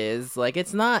whatever it is. Like,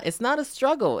 it's not a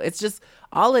struggle. It's just,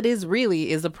 all it is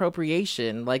really is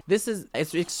appropriation. Like, it's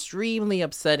extremely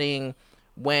upsetting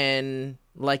when,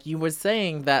 like you were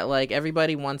saying, that, like,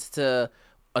 everybody wants to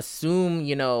assume,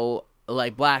 you know,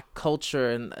 like, black culture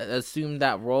and assume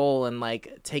that role and,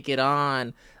 like, take it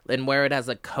on and wear it as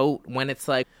a coat, when it's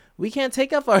like, we can't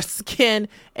take off our skin,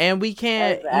 and we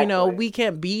can't, you know, we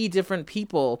can't be different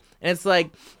people. And it's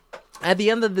like, at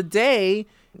the end of the day,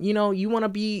 you know, you want to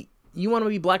be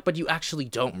black, but you actually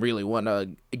don't really want to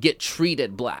get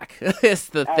treated black. It's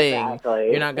the thing.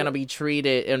 You're not going to be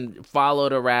treated and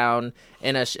followed around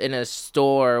in a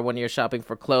store when you're shopping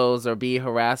for clothes, or be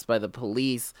harassed by the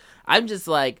police. I'm just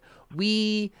like,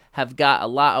 we have got a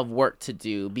lot of work to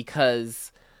do,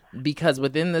 because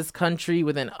within this country,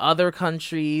 within other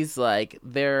countries, like,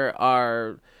 there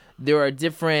are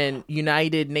different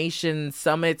United Nations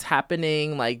summits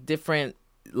happening, like, different,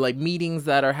 like, meetings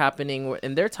that are happening,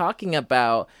 and they're talking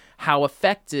about how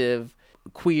effective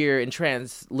queer and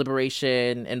trans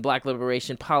liberation and black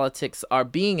liberation politics are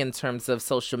being in terms of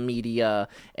social media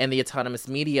and the autonomous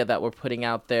media that we're putting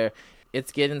out there.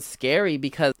 It's getting scary,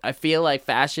 because I feel like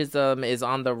fascism is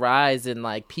on the rise, and,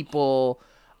 like, people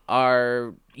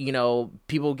are, you know,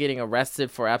 people getting arrested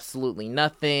for absolutely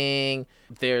nothing.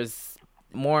 There's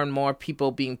more and more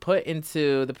people being put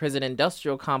into the prison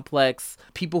industrial complex.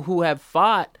 People who have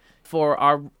fought for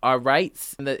our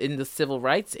rights in the civil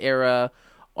rights era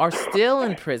are still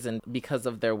in prison because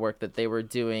of their work that they were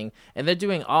doing. And they're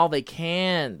doing all they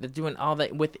can. They're doing all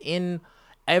that within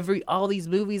all these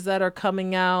movies that are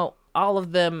coming out, all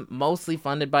of them mostly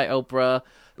funded by Oprah,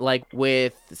 like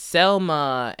with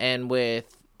Selma and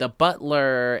with The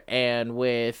Butler and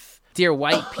with Dear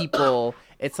White People.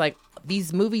 It's like,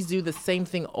 these movies do the same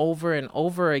thing over and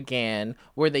over again,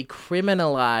 where they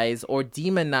criminalize or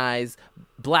demonize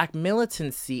black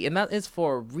militancy, and that is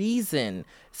for a reason,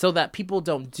 so that people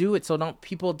don't do it,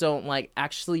 people don't like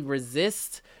actually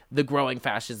resist the growing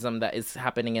fascism that is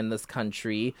happening in this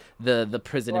country, the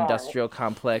prison industrial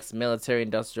complex, military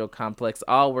industrial complex,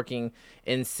 all working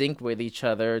in sync with each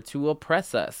other to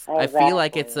oppress us. Exactly. I feel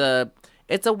like it's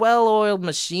a well-oiled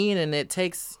machine, and it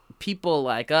takes people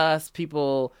like us,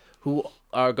 people who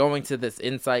are going to this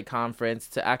Insight conference,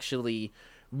 to actually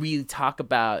really talk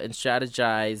about and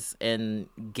strategize and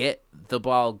get the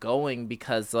ball going,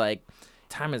 because, like,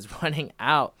 time is running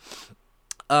out.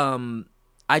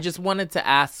 I just wanted to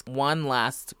ask one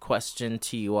last question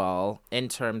to you all in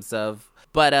terms of,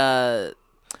 are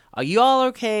you all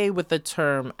okay with the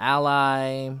term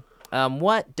ally?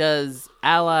 What does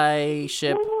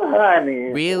allyship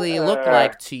really look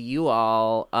like to you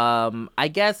all? I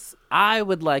guess I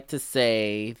would like to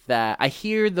say that I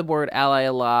hear the word ally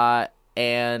a lot,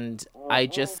 and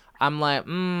I'm like,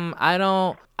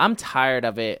 I'm tired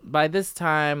of it. By this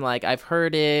time, like, I've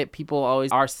heard it. People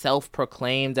always are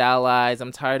self-proclaimed allies.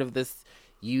 I'm tired of this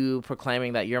you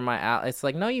proclaiming that you're my ally. It's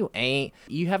like, no, you ain't.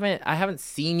 I haven't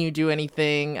seen you do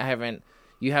anything.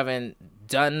 You haven't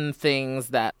done things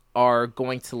that are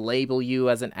going to label you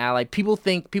as an ally. People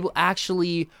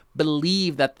actually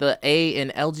believe that the A in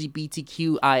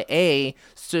LGBTQIA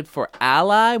stood for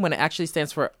ally when it actually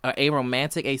stands for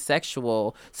aromantic,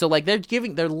 asexual. So like they're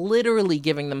literally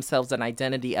giving themselves an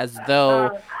identity as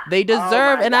though they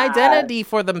deserve an identity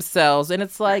for themselves. And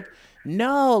it's like,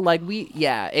 no, like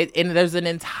and there's an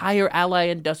entire ally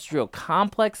industrial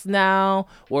complex now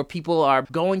where people are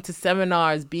going to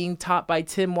seminars being taught by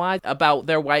Tim Wise about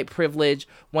their white privilege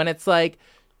when it's like,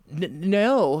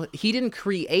 no, he didn't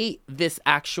create this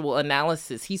actual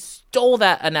analysis. He stole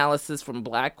that analysis from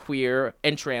Black, queer,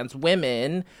 and trans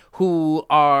women who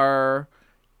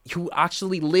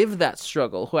actually live that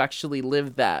struggle, who actually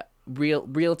live that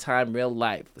real time, real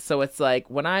life. So it's like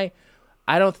when I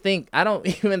don't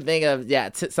even think of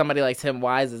somebody like Tim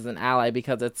Wise as an ally,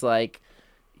 because it's like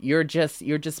you're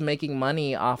just making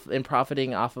money off and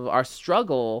profiting off of our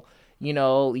struggle. You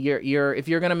know, you're if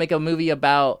you're gonna make a movie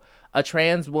about a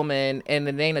trans woman and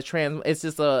it ain't a trans, it's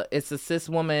a cis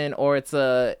woman, or it's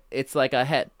like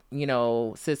a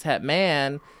cis het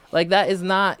man. Like, that is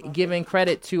not giving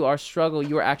credit to our struggle.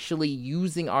 You're actually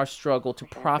using our struggle to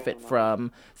profit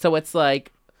from. So it's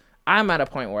like, I'm at a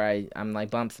point where I'm like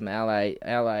bump some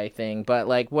ally thing, but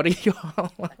like, what are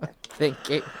y'all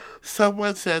thinking?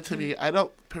 Someone said to me, I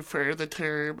don't prefer the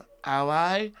term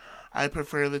ally. I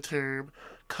prefer the term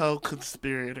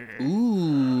co-conspirator.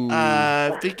 Ooh.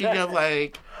 Thinking of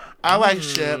like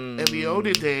allyship in the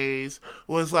olden days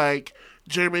was like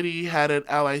Germany had an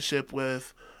allyship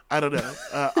with, I don't know,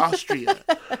 Austria,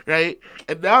 right?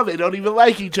 And now they don't even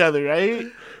like each other, right?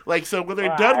 Like, so when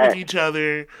they're done with each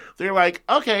other, they're like,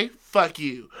 okay, fuck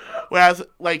you. Whereas,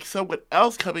 like, someone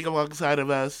else coming alongside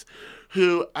of us,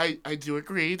 who I do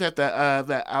agree that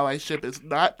that allyship is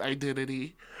not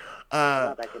identity,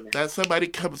 that somebody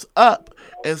comes up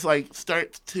and, like,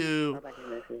 starts to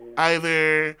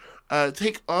either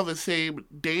take all the same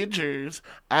dangers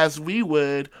as we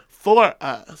would for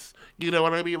us. You know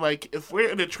what I mean? Like, if we're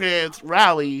in a trans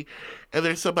rally and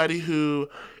there's somebody who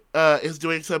is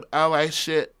doing some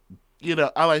allyship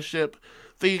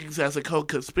things as a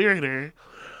co-conspirator,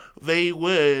 they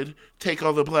would take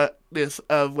on the bluntness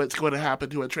of what's going to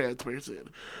happen to a trans person,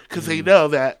 because they know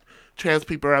that trans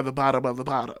people are on the bottom of the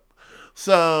bottom.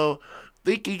 So,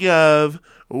 thinking of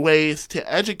ways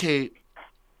to educate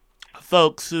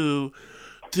folks who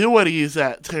do want to use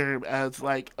that term as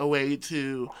like a way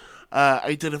to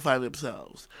identify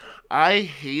themselves. I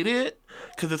hate it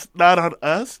because it's not on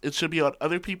us. It should be on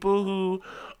other people who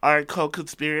are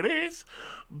co-conspirators,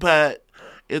 but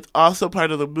it's also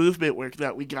part of the movement work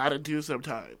that we gotta do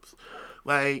sometimes.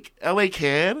 Like, LA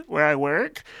Can, where I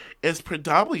work, is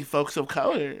predominantly folks of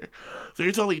color.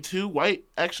 There's only three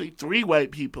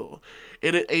white people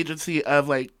in an agency of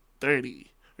like 30,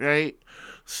 right?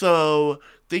 So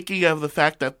thinking of the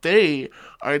fact that they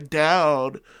are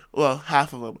down, well,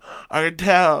 half of them are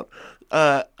down,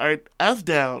 are as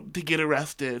down to get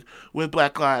arrested when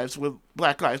Black lives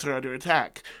are under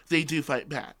attack. They do fight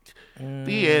back.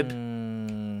 The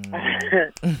end.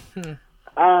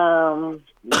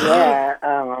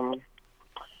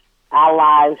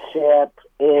 Allyship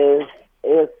is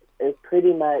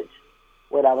pretty much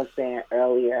what I was saying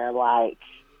earlier. Like,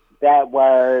 that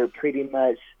word pretty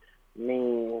much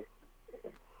means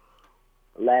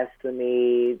less to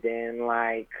me than,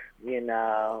 like,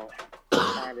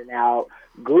 finding out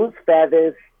goose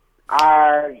feathers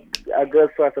are a good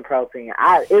source of protein.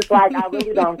 It's like, I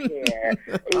really don't care.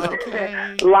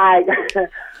 Okay. Like,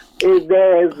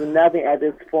 there is nothing at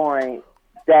this point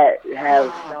that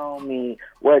has shown me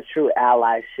what true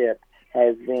allyship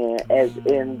has been, as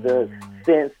in the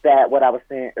sense that what I was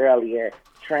saying earlier,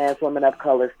 trans women of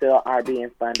color still aren't being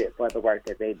funded for the work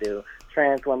that they do.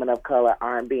 Trans women of color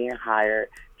aren't being hired.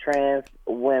 Trans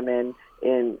women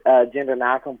in gender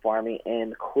nonconforming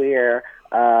and queer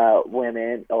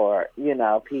women, or,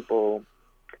 people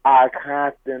are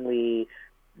constantly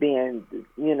being,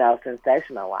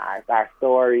 sensationalized. Our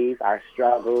stories, our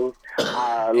struggles,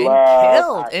 our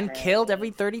love, killed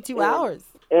every 32 hours.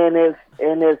 And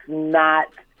it's not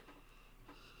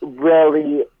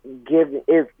really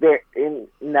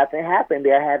nothing happened.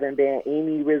 There haven't been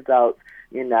any results.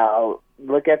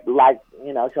 Look at, like,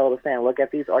 Chella was saying, look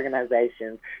at these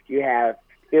organizations. You have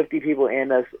 50 people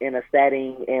in a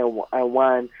setting and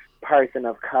one person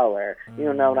of color.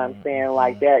 You know what I'm saying?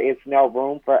 Like, there is no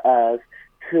room for us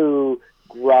to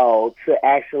grow, to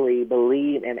actually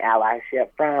believe in allyship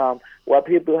from what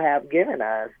people have given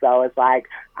us. So it's like,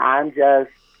 I'm just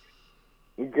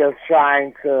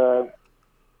trying to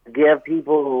give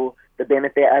people the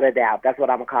benefit of the doubt. That's what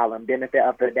I'm gonna call them, benefit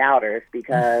of the doubters,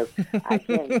 because I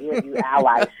can't give you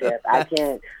allyship. I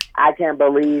can't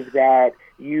believe that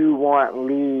you won't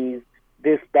leave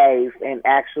this space and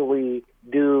actually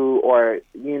do or,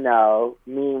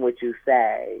 mean what you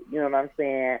say. You know what I'm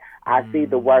saying? I see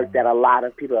the work that a lot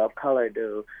of people of color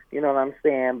do. You know what I'm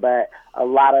saying? But a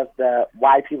lot of the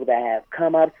white people that have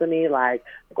come up to me, like,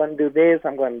 I'm going to do this,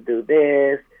 I'm going to do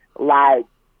this, like,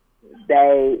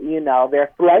 they,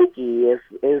 they're flaky.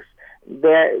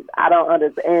 I don't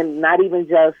understand. And not even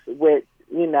just with,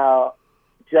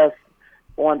 just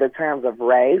on the terms of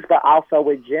race, but also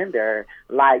with gender.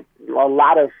 Like, a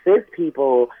lot of cis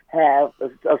people have,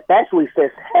 especially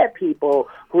cis het people,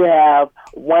 who have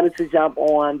wanted to jump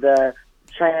on the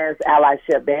trans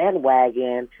allyship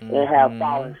bandwagon and have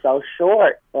fallen so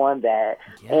short on that.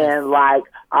 Yes. And, like,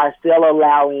 are still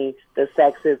allowing the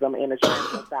sexism and the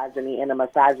trans misogyny and the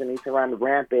misogyny to run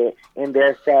rampant in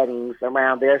their settings,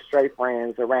 around their straight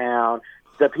friends, around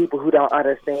the people who don't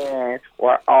understand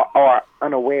or are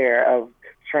unaware of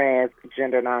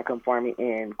transgender, nonconforming,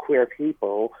 and queer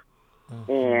people.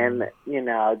 And,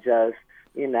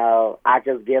 I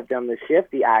just give them the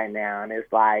shifty eye now. And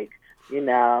it's like,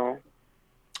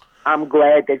 I'm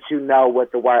glad that you know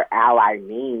what the word ally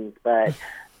means, but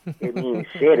it means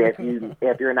shit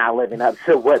if you're not living up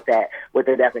to what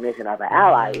the definition of an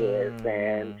ally is.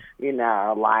 And,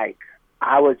 like,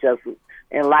 I was just,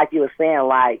 and like you were saying,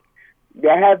 like,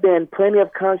 there have been plenty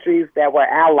of countries that were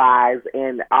allies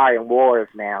and are in wars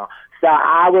now. So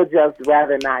I would just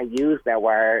rather not use that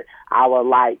word. I would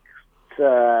like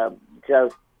to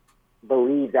just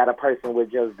believe that a person would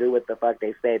just do what the fuck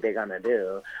they say they're going to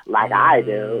do, like I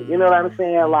do. You know what I'm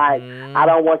saying? Like, I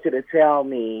don't want you to tell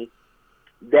me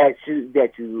that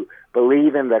you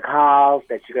believe in the cause,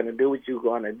 that you're going to do what you're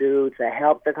going to do to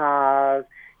help the cause,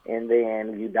 and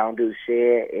then you don't do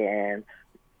shit, and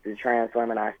the trans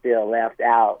women are still left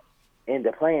out in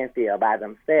the playing field by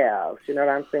themselves. You know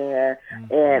what I'm saying?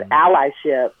 And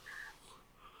allyship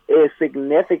is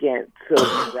significant to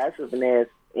progressiveness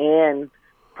in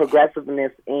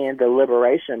the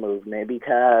liberation movement,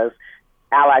 because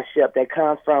allyship that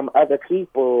comes from other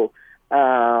people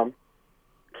can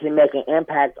make an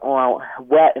impact on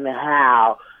what and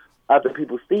how other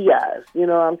people see us. You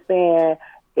know what I'm saying?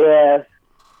 If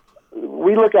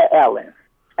we look at Ellen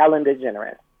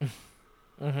DeGeneres,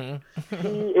 she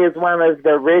is one of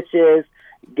the richest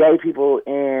gay people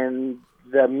in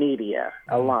the media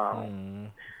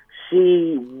alone.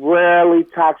 She rarely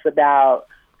talks about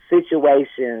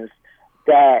situations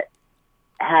that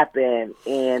happen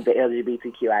in the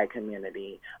LGBTQI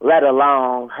community, let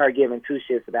alone her giving two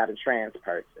shits about a trans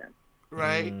person.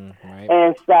 Right.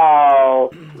 And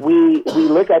so we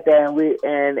look at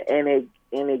that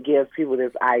and it gives people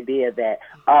this idea that,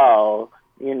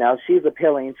 she's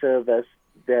appealing to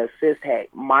the cishet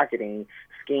marketing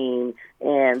scheme,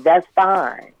 and that's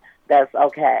fine. That's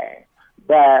okay.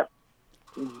 But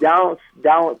don't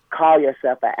call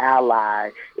yourself an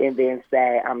ally and then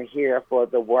say, I'm here for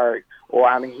the work, or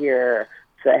I'm here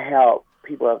to help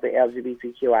people of the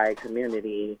LGBTQI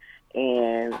community,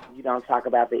 and you don't talk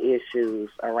about the issues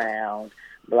around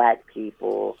Black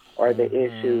people or the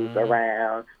issues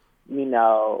around,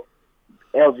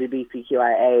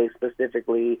 LGBTQIA,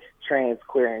 specifically trans,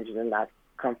 queer, and gender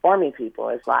non-conforming people.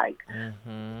 It's like,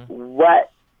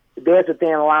 there's a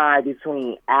thin line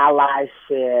between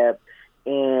allyship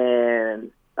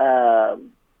and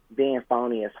being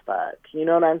phony as fuck. You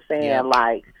know what I'm saying? Yeah.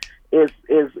 Like, it's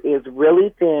really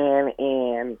thin,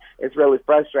 and it's really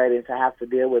frustrating to have to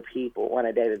deal with people on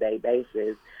a day-to-day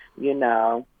basis,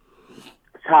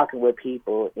 talking with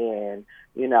people and,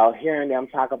 hearing them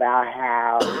talk about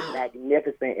how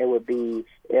magnificent it would be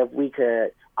if we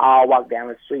could all walk down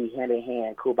the street hand in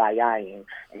hand, kumbaya-ing.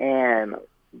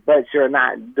 But you're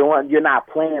not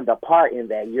playing the part in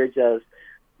that. You're just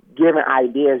giving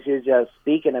ideas. You're just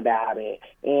speaking about it.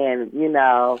 And,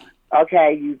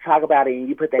 okay, you talk about it and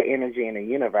you put that energy in the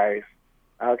universe.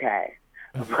 Okay.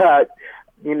 But,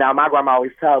 my grandma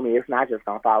always told me it's not just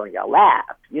going to fall in your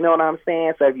lap. You know what I'm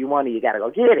saying? So if you want it, you got to go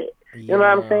get it. Yeah. You know what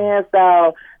I'm saying?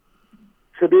 So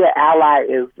to be an ally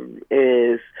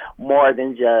is more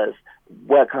than just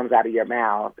what comes out of your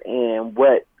mouth and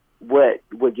what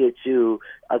would get you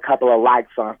a couple of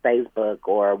likes on Facebook,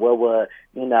 or what would,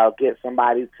 get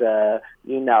somebody to,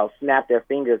 snap their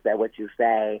fingers at what you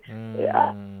say.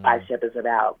 Allyship is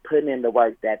about putting in the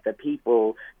work that the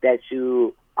people that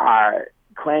you are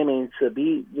claiming to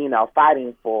be,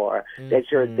 fighting for,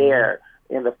 that you're there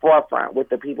in the forefront with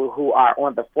the people who are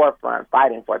on the forefront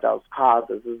fighting for those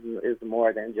causes is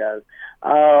more than just,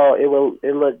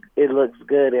 it looks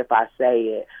good if I say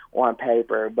it on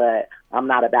paper, but I'm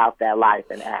not about that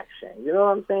life in action. You know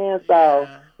what I'm saying? So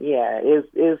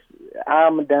it's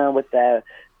I'm done with that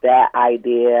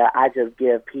idea. I just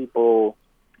give people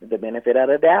the benefit of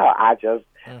the doubt. I just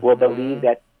will believe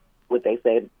that what they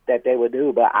say that they would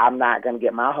do, but I'm not going to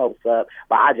get my hopes up.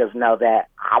 But I just know that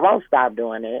I won't stop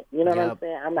doing it. You know what I'm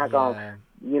saying? I'm not going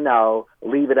to,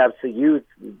 leave it up to you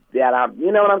that I'm,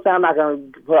 you know what I'm saying? I'm not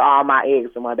going to put all my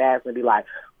eggs in one basket and be like,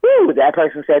 woo, that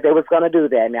person said they was going to do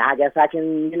that. Now I guess I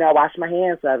can, wash my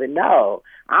hands of it. No,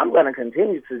 I'm going to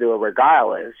continue to do it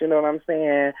regardless. You know what I'm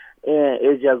saying? And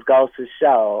it just goes to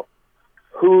show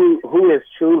who is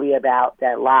truly about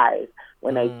that life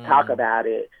when they talk about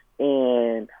it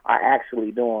and are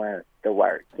actually doing the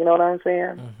work. You know what I'm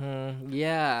saying?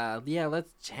 Yeah.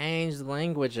 Let's change the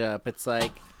language up. It's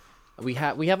like we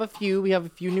have a few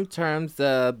new terms: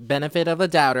 the benefit of the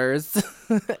doubters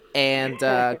and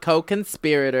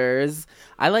co-conspirators.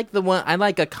 I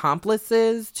like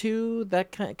accomplices too.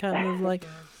 That kind of like,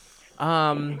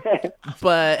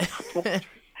 but.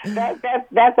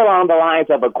 That's along the lines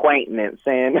of acquaintance,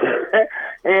 and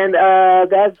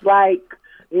that's like,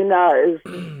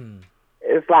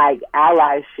 it's like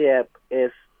allyship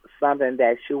is something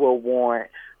that you will want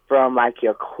from like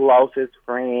your closest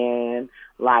friend,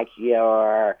 like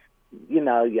your ROD,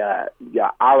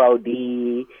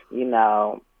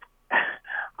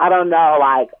 I don't know,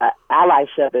 like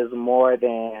allyship is more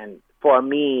than, for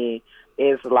me,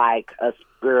 it's like a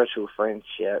spiritual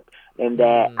friendship, and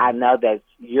that I know that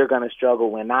you're going to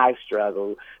struggle when I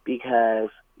struggle because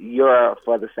you're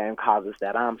for the same causes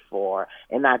that I'm for.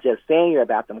 And not just saying you're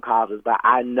about them causes, but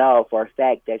I know for a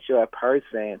fact that you're a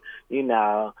person,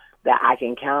 that I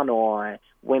can count on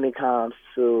when it comes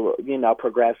to,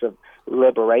 progressive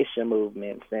liberation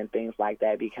movements and things like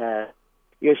that, because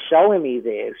you're showing me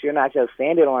this. You're not just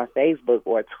saying it on Facebook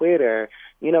or Twitter,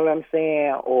 you know what I'm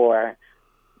saying? Or,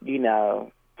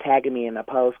 tagging me in a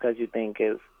post because you think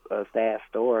it's a sad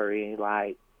story.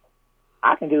 Like,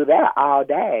 I can do that all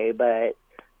day, but,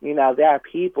 there are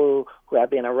people who have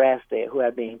been arrested, who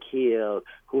have been killed,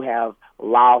 who have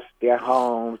lost their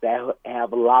homes, that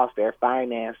have lost their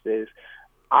finances,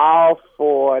 all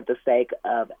for the sake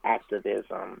of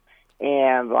activism.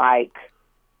 And, like,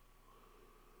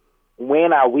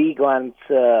 when are we going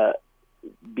to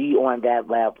be on that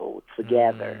level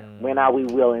together? When are we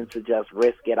willing to just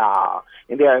risk it all?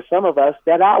 And there are some of us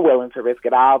that are willing to risk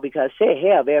it all because,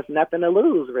 hell, there's nothing to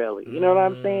lose, really. You know what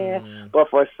I'm saying?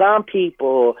 But for some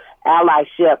people,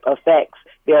 allyship affects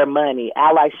their money.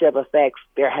 Allyship affects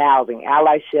their housing.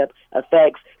 Allyship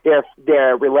affects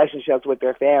their relationships with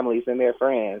their families and their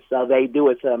friends. So they do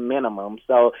it to a minimum.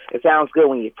 So it sounds good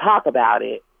when you talk about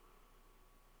it,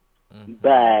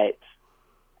 but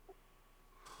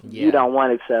you don't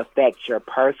want it to affect your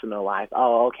personal life.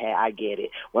 Oh, okay, I get it.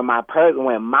 When my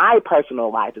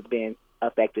personal life is being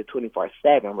affected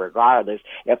 24/7, regardless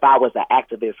if I was an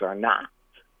activist or not.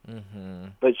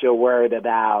 But you're worried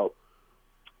about,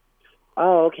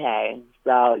 oh, okay.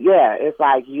 So, it's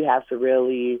like you have to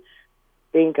really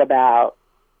think about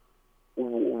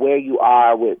where you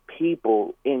are with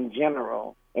people in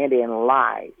general and in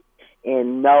life,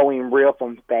 and knowing real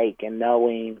from fake, and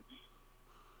knowing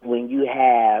when you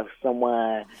have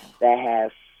someone that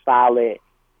has solid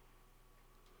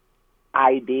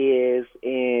ideas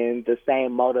and the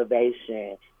same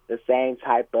motivation, the same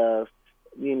type of,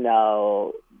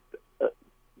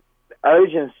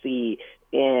 urgency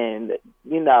and,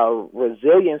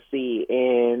 resiliency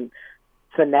and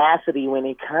tenacity when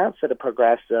it comes to the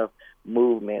progressive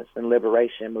movements and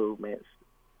liberation movements.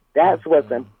 That's what's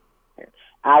important.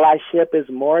 Allyship is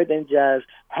more than just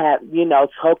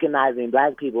tokenizing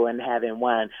Black people and having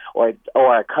one or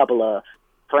a couple of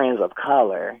friends of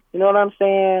color. You know what I'm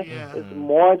saying? Yeah. It's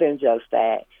more than just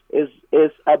that.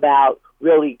 It's about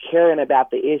really caring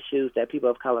about the issues that people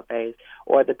of color face,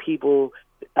 or the people,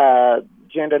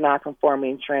 gender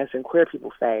nonconforming, trans and queer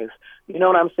people face. You know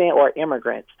what I'm saying? Or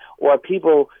immigrants, or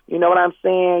people. You know what I'm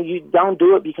saying? You don't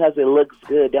do it because it looks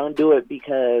good. Don't do it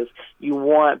because you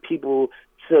want people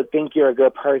to think you're a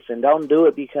good person. Don't do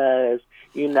it because,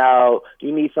 you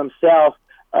need some self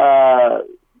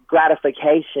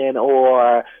gratification,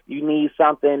 or you need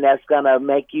something that's going to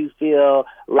make you feel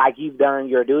like you've done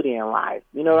your duty in life.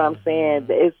 You know what I'm saying?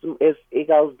 It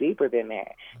goes deeper than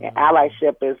that. And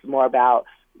allyship is more about,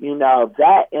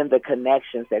 that and the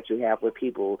connections that you have with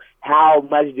people. How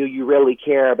much do you really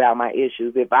care about my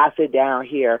issues? If I sit down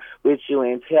here with you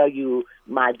and tell you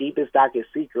my deepest,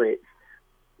 darkest secrets,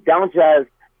 don't just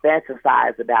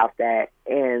fantasize about that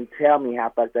and tell me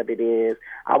how fucked up it is.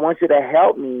 I want you to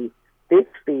help me fix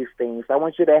these things. I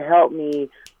want you to help me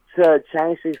to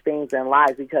change these things in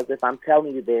life, because if I'm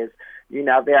telling you this, you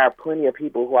know, there are plenty of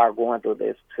people who are going through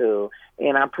this too.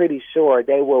 And I'm pretty sure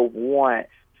they will want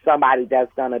somebody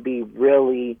that's going to be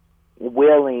really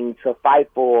willing to fight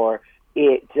for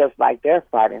it just like they're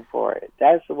fighting for it.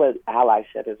 That's what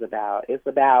allyship is about. It's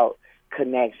about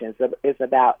connections. It's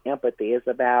about empathy. It's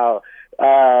about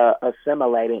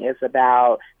assimilating. It's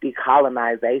about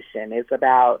decolonization. It's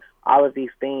about all of these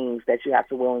things that you have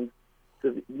to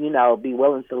be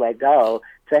willing to let go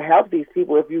to help these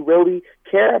people. If you really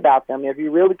care about them, if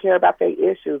you really care about their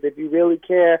issues, if you really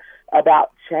care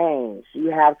about change,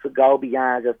 you have to go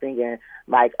beyond just thinking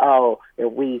like, oh,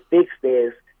 if we fix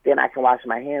this, then I can wash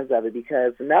my hands of it.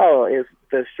 Because no,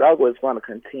 the struggle is going to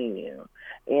continue.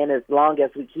 And as long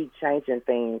as we keep changing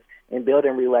things and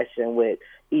building relation with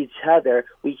each other,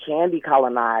 we can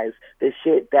decolonize the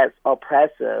shit that's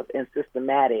oppressive and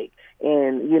systematic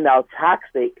and, you know,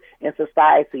 toxic in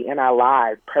society, in our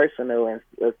lives, personal and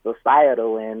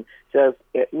societal, and just,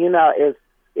 you know,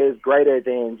 is greater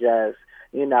than just,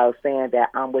 you know, saying that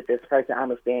I'm with this person, I'm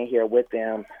going to stand here with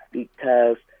them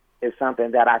because it's something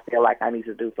that I feel like I need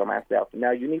to do for myself. No,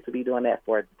 you need to be doing that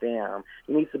for them.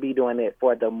 You need to be doing it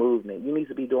for the movement. You need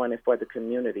to be doing it for the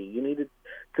community. You need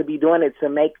to be doing it to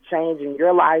make change in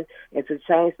your life and to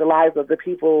change the lives of the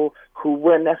people who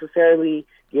wouldn't necessarily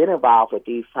get involved with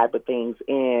these type of things.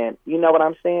 And you know what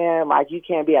I'm saying? Like, you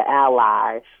can't be an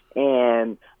ally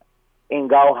and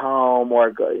go home or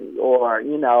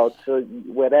you know, to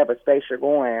whatever space you're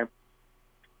going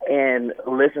and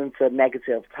listen to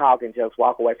negative talk and just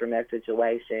walk away from that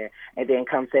situation and then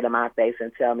come sit in my face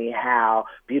and tell me how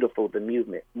beautiful the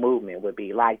movement would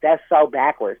be. Like, that's so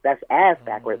backwards. That's ass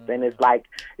backwards. And it's like,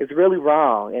 it's really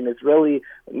wrong. And it's really,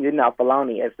 you know,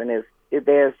 felonious. And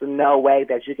there's no way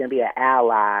that you can be an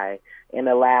ally and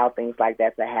allow things like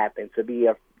that to happen, to be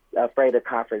afraid of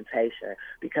confrontation,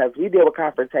 because we deal with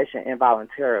confrontation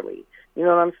involuntarily. You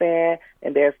know what I'm saying?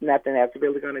 And there's nothing that's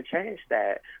really going to change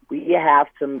that. We have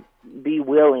to be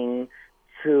willing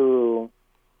to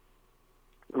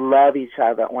love each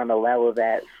other on a level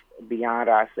that's beyond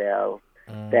ourselves,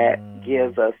 that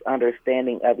gives us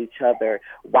understanding of each other.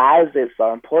 Why is it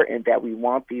so important that we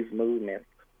want these movements?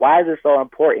 Why is it so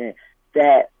important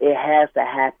that it has to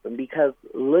happen? Because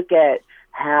look at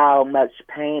how much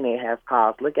pain it has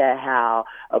caused. Look at how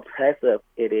oppressive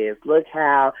it is. Look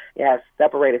how it has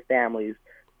separated families,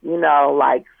 you know,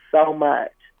 like so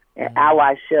much. And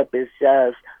allyship is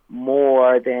just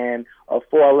more than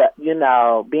you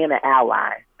know, being an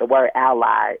ally. The word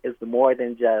ally is more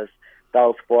than just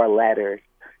those 4 letters.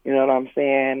 You know what I'm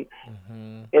saying?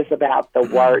 Mm-hmm. It's about the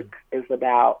work. It's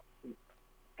about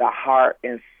the heart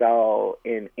and soul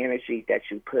and energy that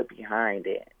you put behind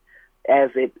it,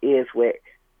 as it is with,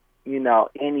 you know,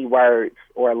 any words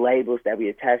or labels that we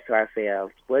attach to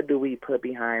ourselves. What do we put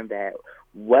behind that?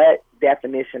 What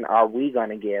definition are we going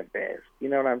to give this? You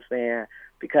know what I'm saying?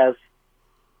 Because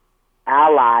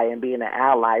ally and being an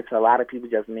ally to a lot of people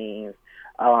just means,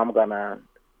 oh, I'm going to,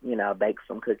 you know, bake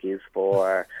some cookies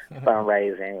for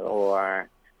fundraising, or,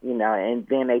 you know, and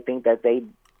then they think that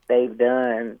they've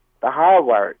done the hard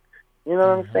work. You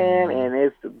know what I'm saying? And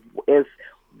it's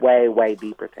way, way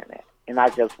deeper than that. And I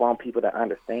just want people to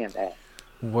understand that.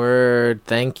 Word.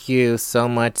 Thank you so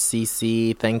much,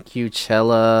 Cece. Thank you,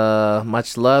 Chella.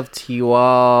 Much love to you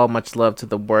all. Much love to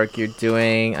the work you're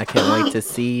doing. I can't wait to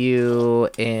see you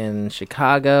in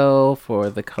Chicago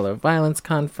for the Color Violence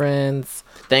Conference.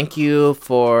 Thank you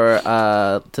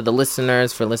to the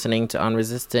listeners for listening to On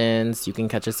Resistance. You can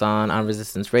catch us on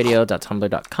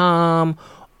onresistanceradio.tumblr.com,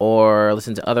 or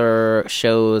listen to other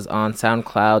shows on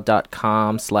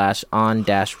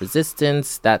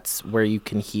soundcloud.com/on-resistance. That's where you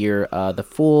can hear the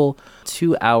full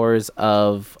 2 hours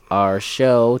of our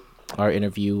show, our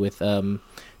interview with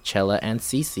Chella and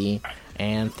Cece.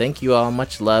 And thank you all.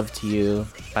 Much love to you.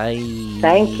 Bye.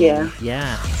 Thank you.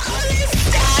 Yeah.